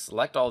go ahead and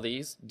select all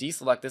these,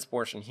 deselect this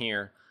portion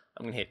here.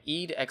 I'm going to hit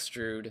E to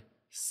extrude,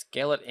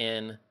 scale it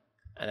in,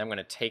 and I'm going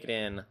to take it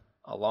in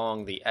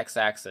along the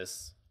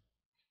x-axis,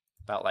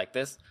 about like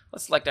this.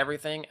 Let's select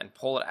everything and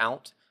pull it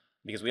out,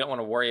 because we don't want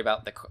to worry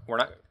about we're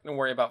not going to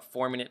worry about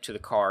forming it to the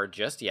car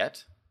just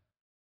yet.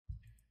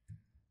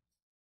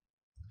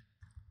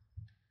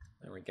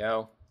 There we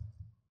go.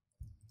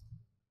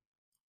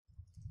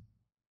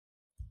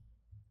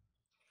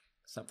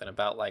 Something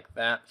about like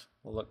that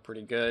will look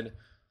pretty good.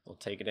 We'll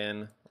take it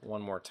in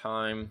one more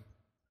time.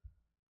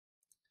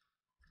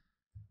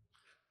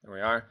 There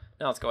we are.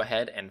 Now let's go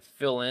ahead and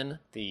fill in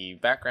the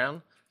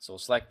background. So we'll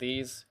select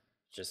these,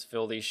 just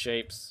fill these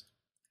shapes.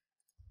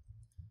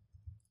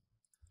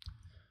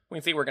 We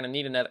can see we're going to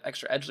need an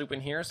extra edge loop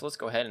in here, so let's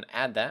go ahead and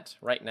add that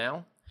right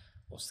now.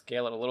 We'll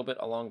scale it a little bit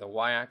along the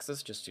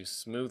y-axis just to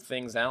smooth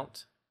things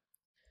out.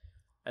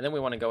 And then we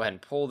want to go ahead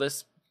and pull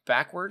this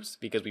backwards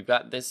because we've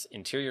got this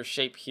interior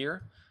shape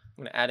here.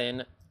 I'm going to add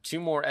in 2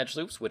 more edge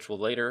loops, which will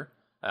later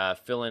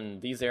fill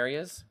in these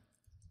areas.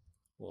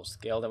 We'll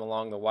scale them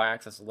along the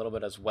y-axis a little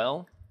bit as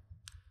well.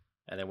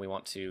 And then we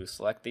want to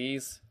select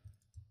these,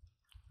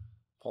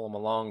 pull them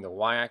along the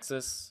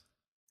y-axis.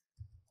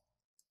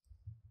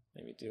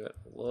 Maybe do it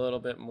a little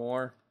bit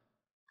more.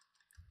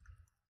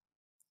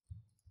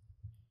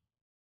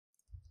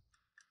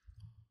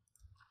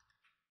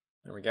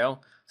 There we go.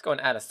 Let's go ahead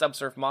and add a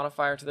subsurf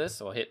modifier to this.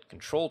 So I'll hit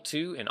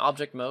Control-2 in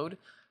object mode,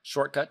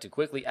 shortcut to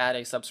quickly add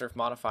a subsurf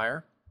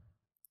modifier.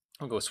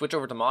 I'll go switch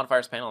over to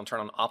modifiers panel and turn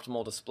on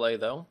optimal display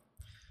though.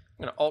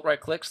 I'm going to alt right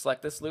click,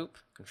 select this loop,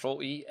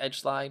 Control-E, edge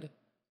slide,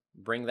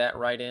 bring that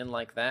right in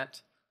like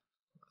that.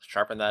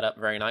 Sharpen that up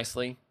very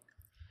nicely.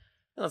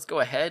 And let's go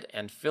ahead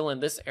and fill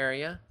in this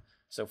area.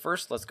 So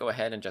first, let's go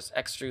ahead and just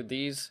extrude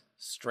these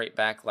straight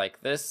back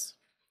like this.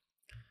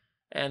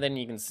 And then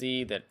you can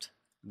see that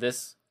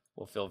this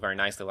will fill very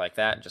nicely like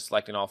that. Just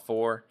selecting all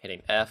four,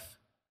 hitting F.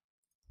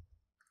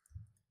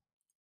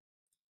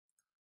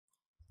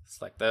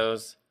 Select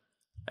those.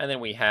 And then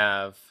we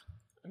have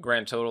a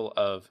grand total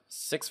of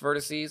 6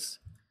 vertices.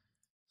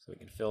 So we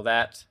can fill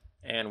that,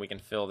 and we can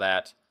fill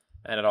that,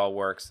 and it all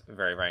works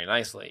very, very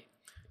nicely.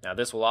 Now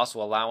this will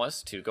also allow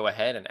us to go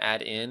ahead and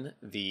add in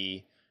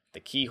the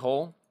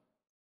keyhole.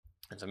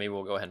 And so maybe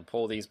we'll go ahead and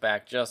pull these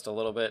back just a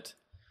little bit.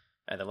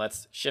 And then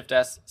let's Shift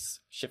S,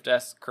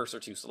 cursor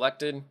to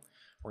selected.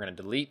 We're going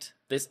to delete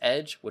this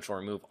edge, which will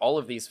remove all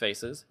of these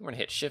faces. We're going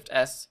to hit Shift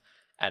S,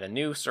 add a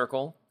new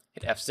circle,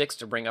 hit F6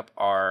 to bring up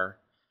our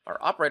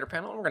operator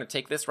panel. And we're going to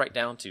take this right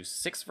down to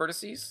 6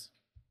 vertices.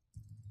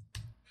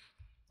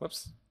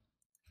 Whoops.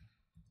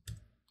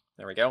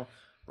 There we go.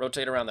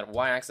 Rotate around that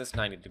y-axis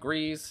 90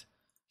 degrees.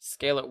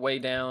 Scale it way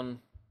down.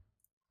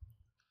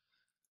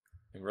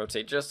 And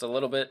rotate just a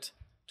little bit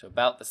to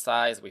about the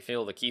size we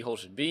feel the keyhole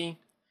should be.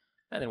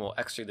 And then we'll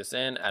extrude this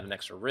in, add an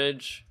extra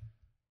ridge,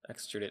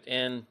 extrude it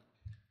in.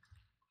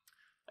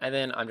 And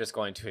then I'm just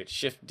going to hit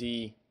Shift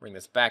D, bring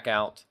this back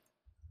out,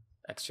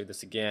 extrude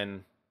this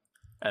again,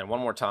 and one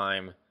more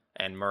time,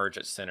 and merge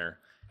at center.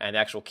 And the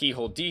actual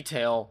keyhole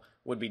detail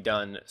would be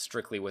done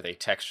strictly with a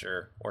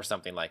texture or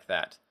something like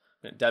that.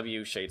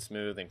 W, shade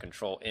smooth, and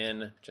Control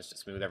N just to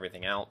smooth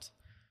everything out.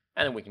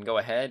 And then we can go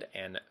ahead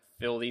and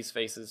fill these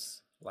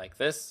faces like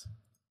this.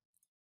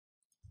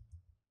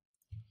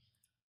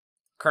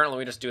 Currently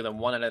we just do them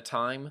one at a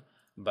time,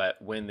 but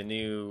when the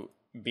new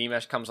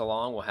B-Mesh comes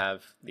along, we'll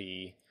have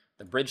the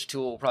bridge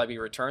tool will probably be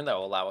returned that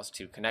will allow us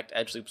to connect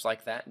edge loops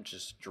like that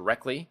just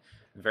directly,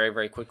 very,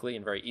 very quickly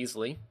and very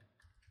easily.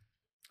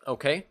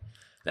 Okay,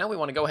 now we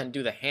want to go ahead and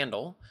do the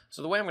handle.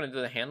 So the way I'm going to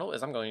do the handle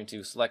is I'm going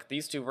to select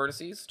these 2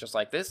 vertices just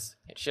like this,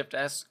 hit Shift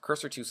S,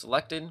 cursor to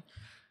selected,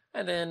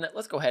 and then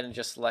let's go ahead and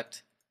just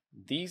select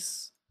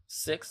these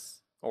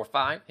 6 or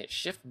 5, hit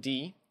Shift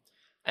D,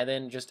 and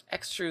then just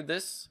extrude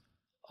this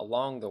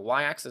along the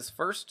y-axis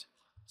first,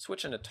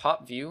 switch into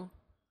top view,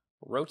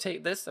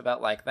 rotate this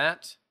about like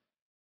that,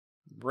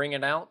 bring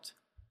it out,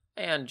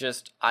 and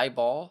just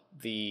eyeball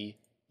the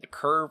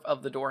curve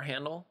of the door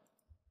handle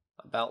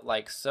about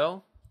like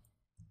so.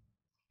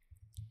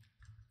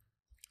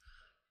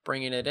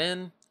 Bringing it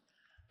in,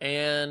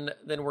 and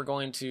then we're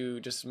going to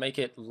just make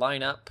it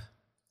line up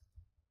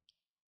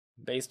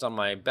based on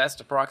my best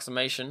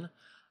approximation.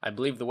 I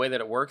believe the way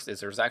that it works is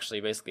there's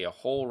actually basically a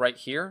hole right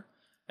here,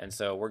 and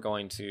so we're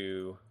going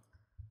to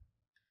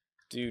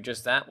do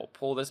just that. We'll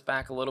pull this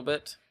back a little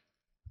bit,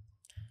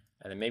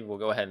 and then maybe we'll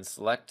go ahead and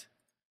select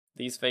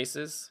these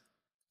faces,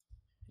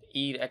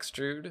 E to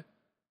extrude,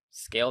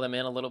 scale them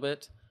in a little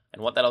bit,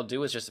 and what that'll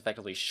do is just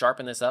effectively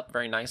sharpen this up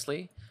very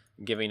nicely,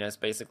 giving us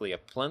basically a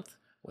plinth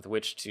with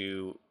which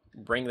to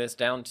bring this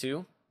down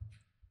to,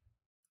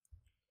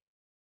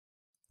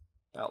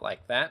 about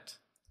like that.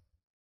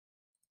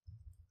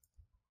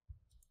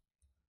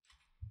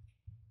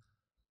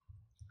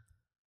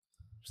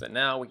 So that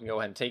now we can go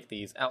ahead and take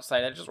these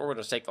outside edges, or we'll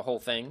just take the whole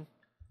thing,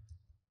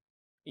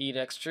 E to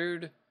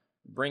extrude,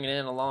 bring it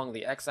in along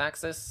the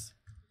x-axis,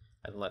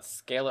 and let's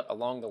scale it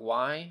along the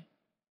y,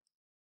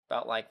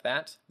 about like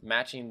that,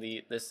 matching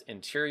this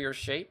interior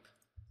shape.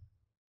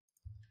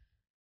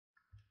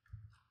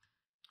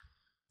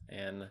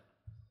 And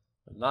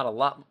not a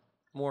lot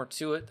more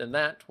to it than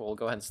that. We'll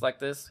go ahead and select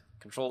this,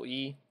 Control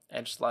E,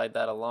 edge slide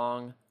that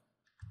along,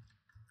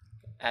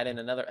 add in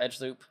another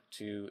edge loop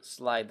to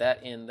slide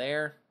that in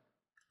there.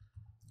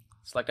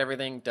 Select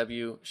everything,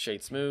 W,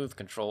 shade smooth,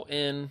 Control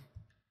N.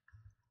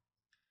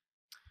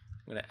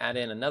 I'm going to add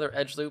in another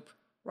edge loop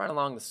right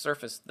along the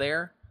surface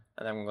there,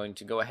 and then I'm going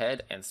to go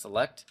ahead and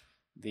select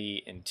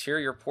the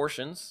interior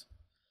portions.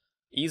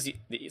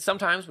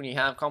 Sometimes when you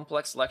have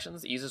complex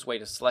selections, the easiest way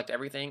to select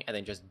everything and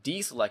then just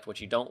deselect what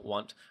you don't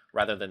want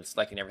rather than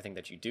selecting everything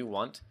that you do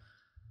want.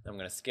 I'm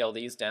going to scale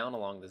these down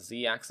along the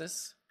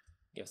z-axis,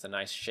 give us a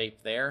nice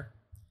shape there.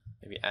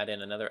 Maybe add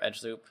in another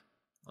edge loop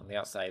on the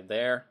outside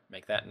there,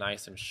 make that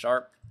nice and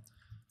sharp.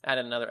 Add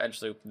in another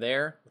edge loop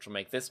there, which will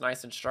make this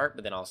nice and sharp,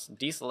 but then I'll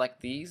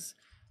deselect these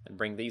and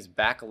bring these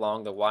back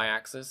along the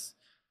y-axis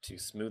to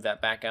smooth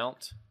that back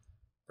out.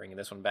 Bringing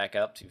this one back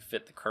up to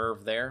fit the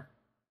curve there.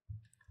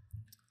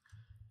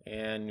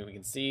 And we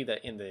can see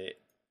that in the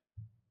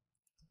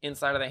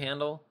inside of the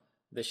handle,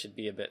 this should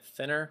be a bit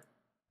thinner,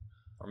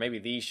 or maybe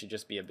these should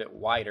just be a bit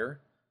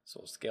wider. So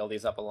we'll scale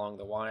these up along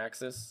the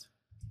y-axis.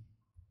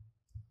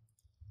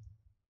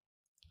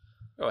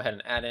 Go ahead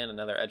and add in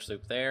another edge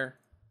loop there.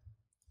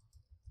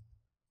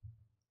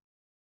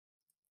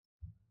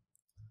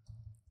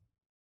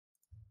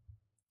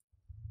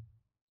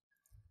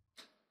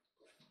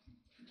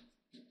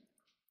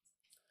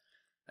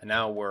 And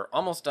now we're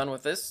almost done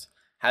with this.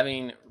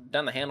 Having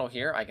done the handle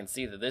here, I can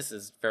see that this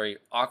is very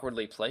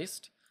awkwardly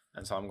placed.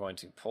 And so I'm going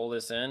to pull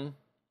this in,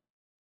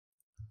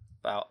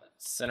 about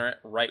center it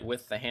right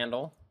with the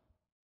handle.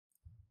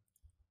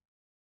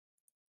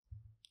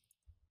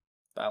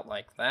 About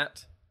like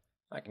that.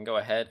 I can go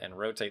ahead and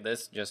rotate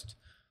this, just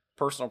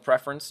personal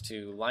preference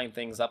to line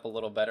things up a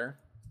little better.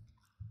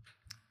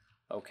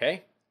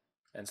 Okay,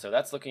 and so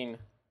that's looking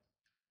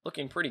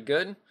pretty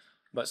good.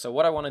 But so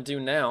what I want to do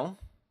now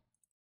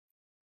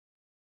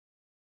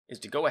is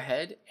to go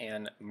ahead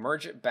and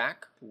merge it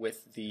back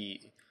with the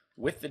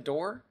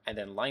door and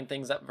then line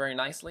things up very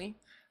nicely.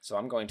 So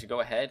I'm going to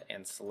go ahead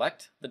and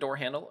select the door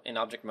handle in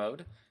object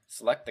mode,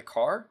 select the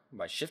car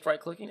by shift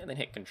right clicking, and then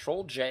hit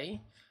Control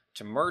J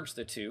to merge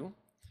the two.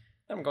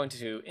 I'm going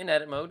to, in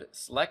edit mode,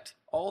 select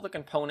all the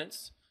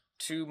components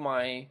to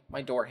my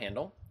door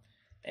handle,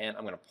 and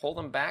I'm going to pull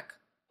them back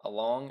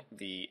along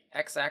the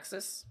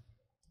x-axis,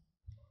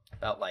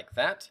 about like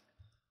that.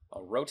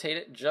 I'll rotate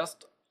it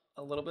just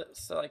a little bit,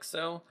 so like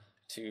so,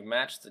 to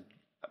match the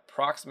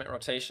approximate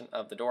rotation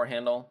of the door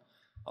handle.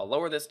 I'll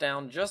lower this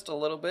down just a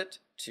little bit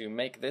to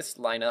make this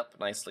line up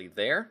nicely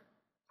there.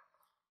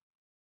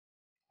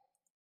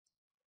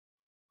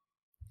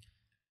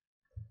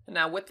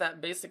 Now with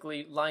that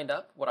basically lined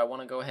up, what I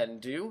want to go ahead and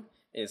do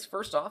is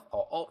first off,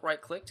 I'll alt right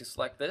click to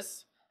select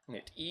this, and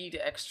hit E to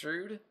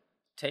extrude,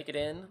 take it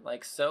in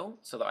like so,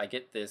 so that I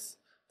get this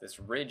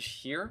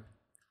ridge here.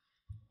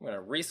 I'm going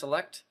to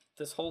reselect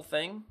this whole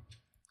thing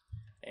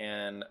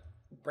and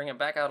bring it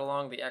back out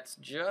along the X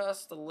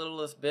just a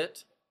littlest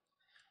bit.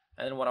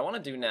 And then what I want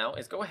to do now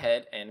is go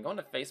ahead and go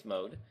into face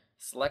mode,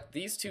 select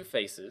these two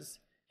faces,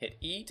 hit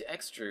E to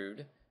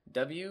extrude,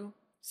 W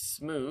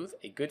smooth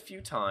a good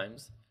few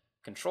times,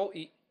 Control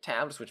E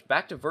tab to switch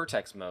back to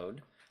vertex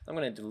mode. I'm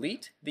going to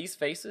delete these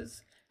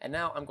faces, and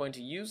now I'm going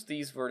to use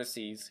these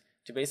vertices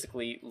to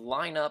basically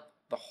line up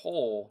the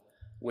hole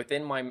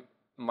within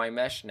my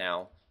mesh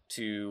now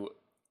to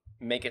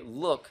make it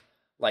look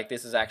like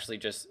this is actually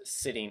just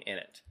sitting in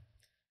it.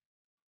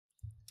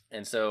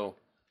 And so,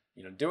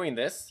 doing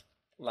this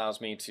allows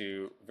me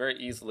to very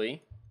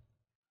easily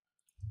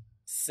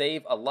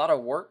save a lot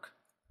of work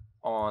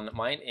on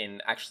mine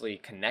in actually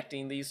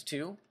connecting these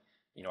two.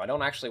 I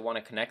don't actually want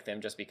to connect them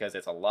just because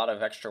it's a lot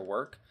of extra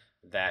work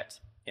that,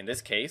 in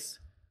this case,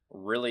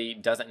 really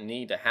doesn't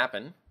need to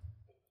happen.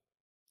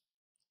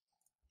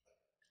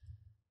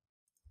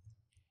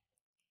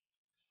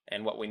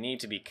 And what we need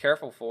to be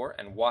careful for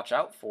and watch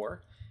out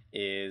for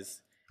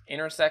is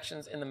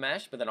intersections in the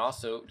mesh, but then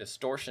also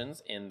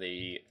distortions in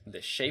the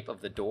shape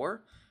of the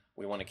door.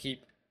 We want to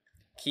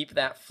keep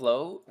that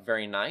flow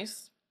very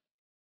nice.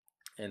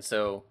 And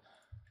so,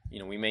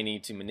 we may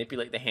need to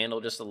manipulate the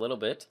handle just a little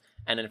bit.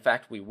 And in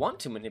fact, we want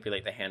to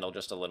manipulate the handle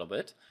just a little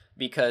bit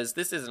because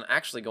this isn't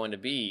actually going to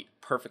be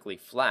perfectly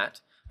flat.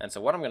 And so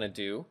what I'm going to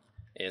do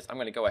is I'm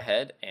going to go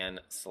ahead and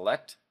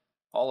select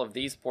all of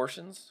these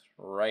portions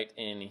right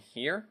in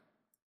here.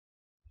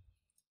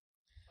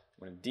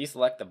 I'm going to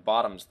deselect the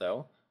bottoms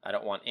though. I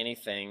don't want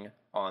anything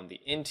on the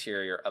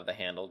interior of the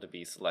handle to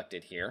be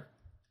selected here.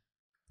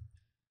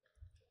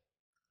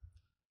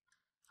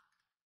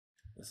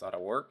 This ought to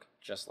work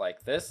just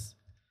like this,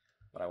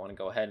 but I want to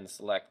go ahead and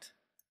select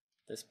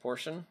this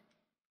portion.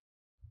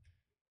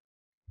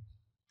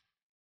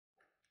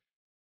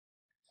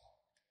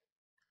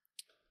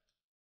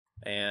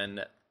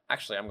 And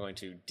actually I'm going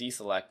to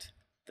deselect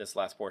this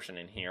last portion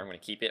in here. I'm going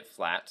to keep it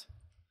flat.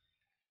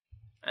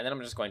 And then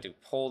I'm just going to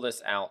pull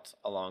this out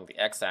along the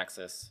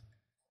x-axis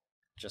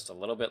just a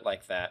little bit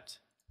like that.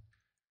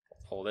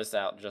 Pull this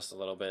out just a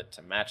little bit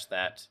to match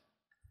that.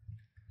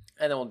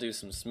 And then we'll do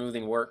some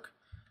smoothing work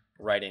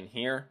right in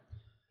here.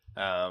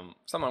 Something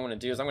I'm going to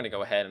do is I'm going to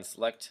go ahead and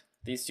select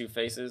these two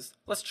faces.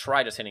 Let's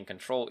try just hitting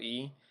Control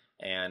E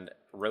and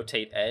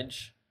rotate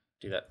edge.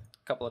 Do that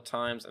a couple of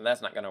times, and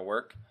that's not going to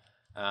work.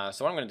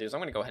 So what I'm going to do is I'm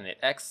going to go ahead and hit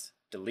X,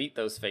 delete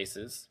those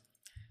faces,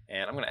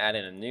 and I'm going to add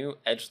in a new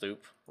edge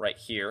loop right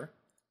here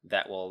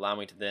that will allow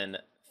me to then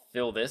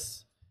fill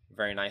this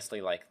very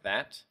nicely like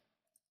that.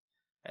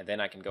 And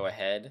then I can go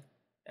ahead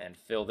and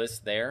fill this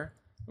there.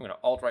 I'm going to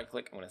alt right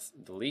click, I'm going to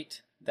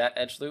delete that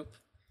edge loop.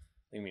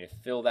 I'm going to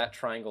fill that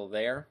triangle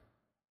there,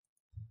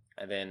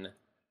 and then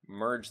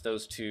merge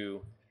those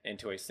two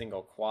into a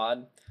single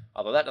quad.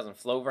 Although that doesn't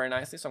flow very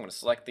nicely, so I'm going to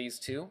select these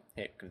two,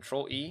 hit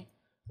Control E,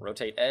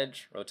 rotate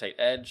edge,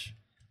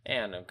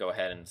 and I'll go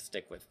ahead and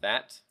stick with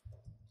that.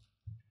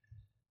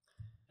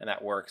 And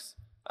that works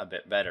a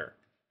bit better.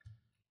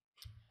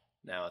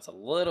 Now it's a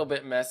little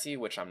bit messy,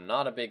 which I'm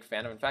not a big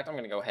fan of. In fact, I'm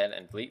going to go ahead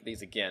and delete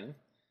these again.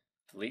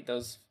 Delete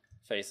those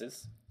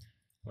faces.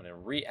 I'm going to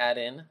re-add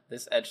in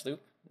this edge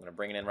loop. I'm going to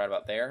bring it in right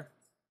about there.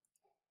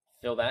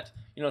 fill that.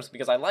 You notice,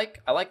 because I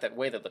like that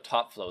way that the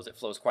top flows, it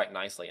flows quite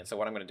nicely, and so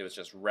what I'm going to do is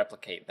just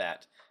replicate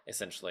that,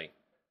 essentially.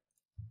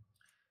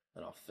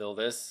 And I'll fill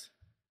this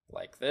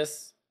like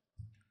this.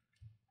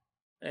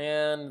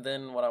 And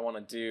then what I want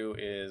to do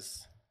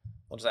is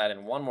we'll just add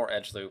in one more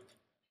edge loop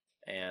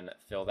and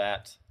fill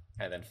that,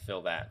 and then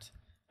fill that.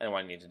 And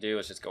what I need to do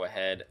is just go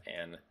ahead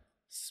and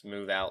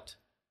smooth out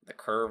the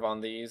curve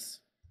on these.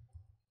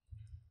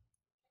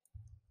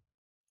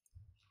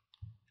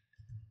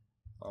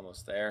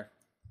 Almost there.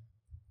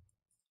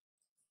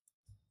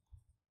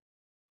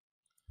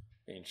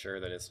 Being sure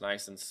that it's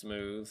nice and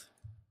smooth.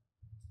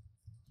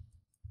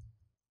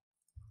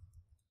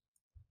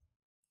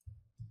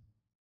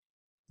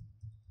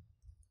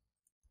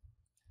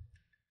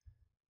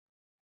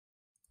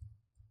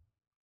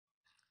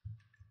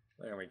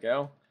 There we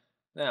go.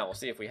 Now we'll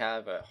see if we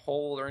have a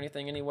hole or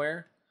anything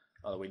anywhere.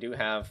 We do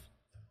have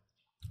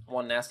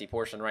one nasty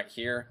portion right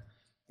here.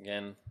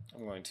 Again,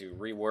 I'm going to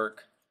rework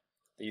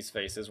these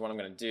faces. What I'm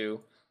going to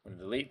do, I'm going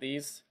to delete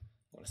these.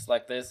 I'm going to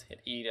select this,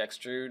 hit E to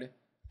extrude,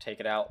 take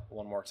it out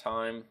one more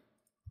time,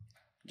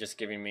 just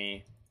giving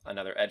me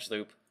another edge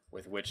loop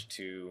with which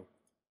to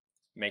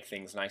make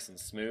things nice and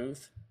smooth,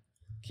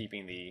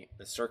 keeping the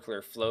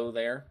circular flow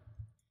there.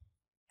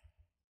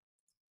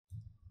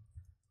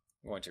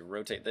 I'm going to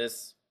rotate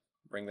this,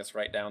 bring this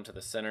right down to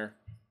the center.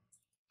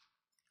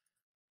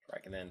 I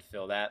can then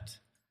fill that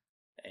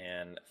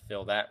and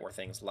fill that where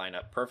things line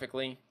up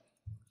perfectly.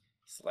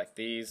 Select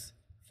these,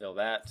 fill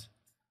that,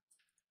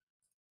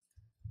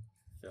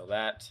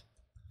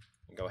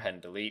 and go ahead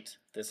and delete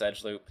this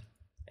edge loop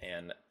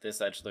and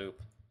this edge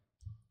loop,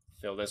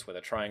 fill this with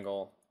a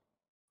triangle,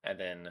 and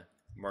then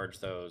merge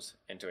those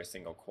into a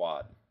single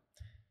quad.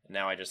 And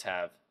now I just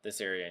have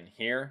this area in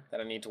here that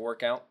I need to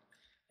work out.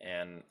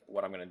 And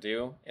what I'm going to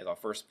do is I'll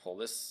first pull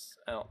this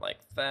out like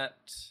that,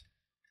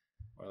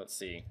 or let's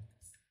see,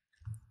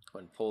 go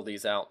ahead and pull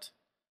these out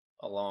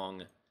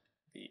along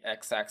the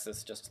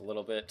x-axis just a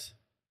little bit.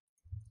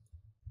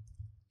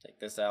 Take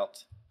this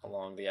out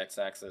along the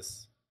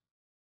x-axis.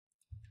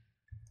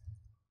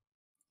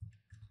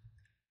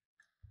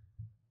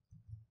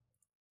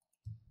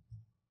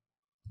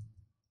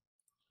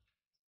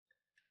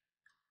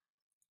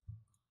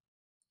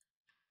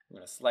 I'm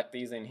going to select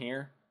these in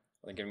here.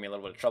 They're giving me a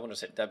little bit of trouble.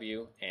 Just hit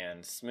W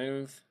and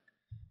smooth.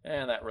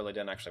 And that really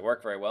didn't actually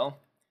work very well.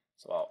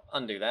 So I'll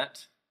undo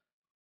that.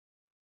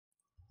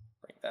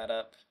 Bring that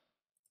up.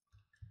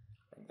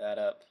 Bring that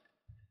up.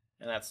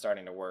 And that's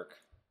starting to work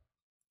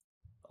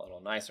a little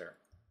nicer.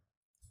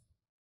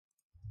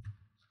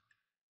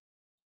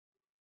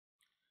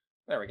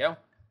 There we go.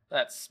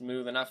 That's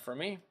smooth enough for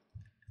me.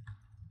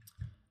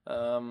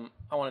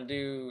 I want to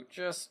do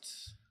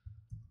just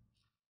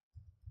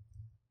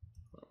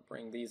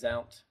bring these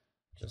out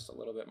just a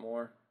little bit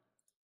more.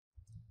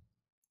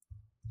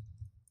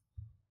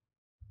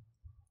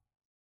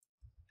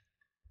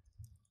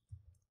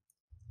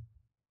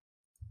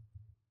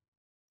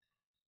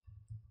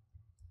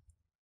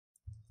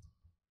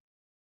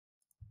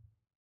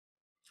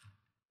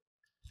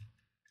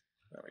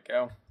 There we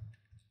go.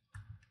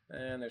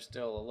 And there's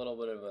still a little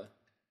bit of a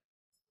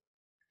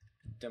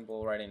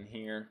dimple right in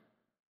here.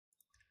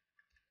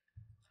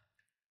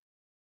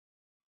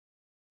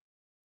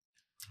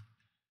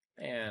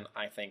 And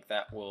I think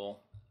that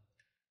will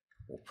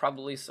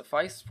probably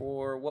suffice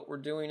for what we're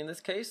doing in this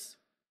case.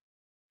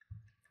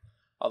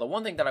 The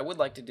one thing that I would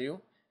like to do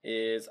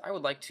is I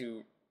would like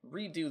to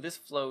redo this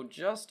flow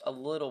just a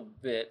little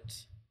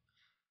bit.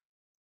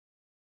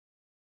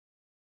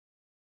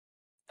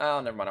 Oh,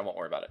 never mind, I won't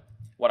worry about it.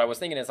 What I was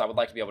thinking is I would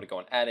like to be able to go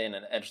and add in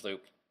an edge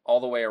loop all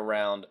the way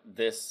around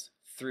this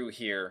through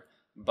here,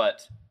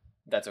 but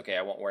that's okay,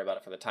 I won't worry about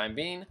it for the time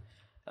being.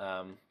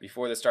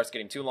 Before this starts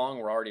getting too long,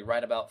 we're already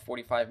right about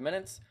 45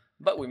 minutes,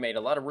 but we made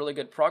a lot of really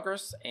good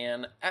progress,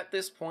 and at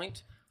this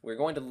point, we're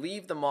going to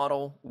leave the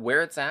model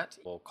where it's at.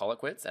 We'll call it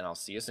quits, and I'll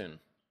see you soon.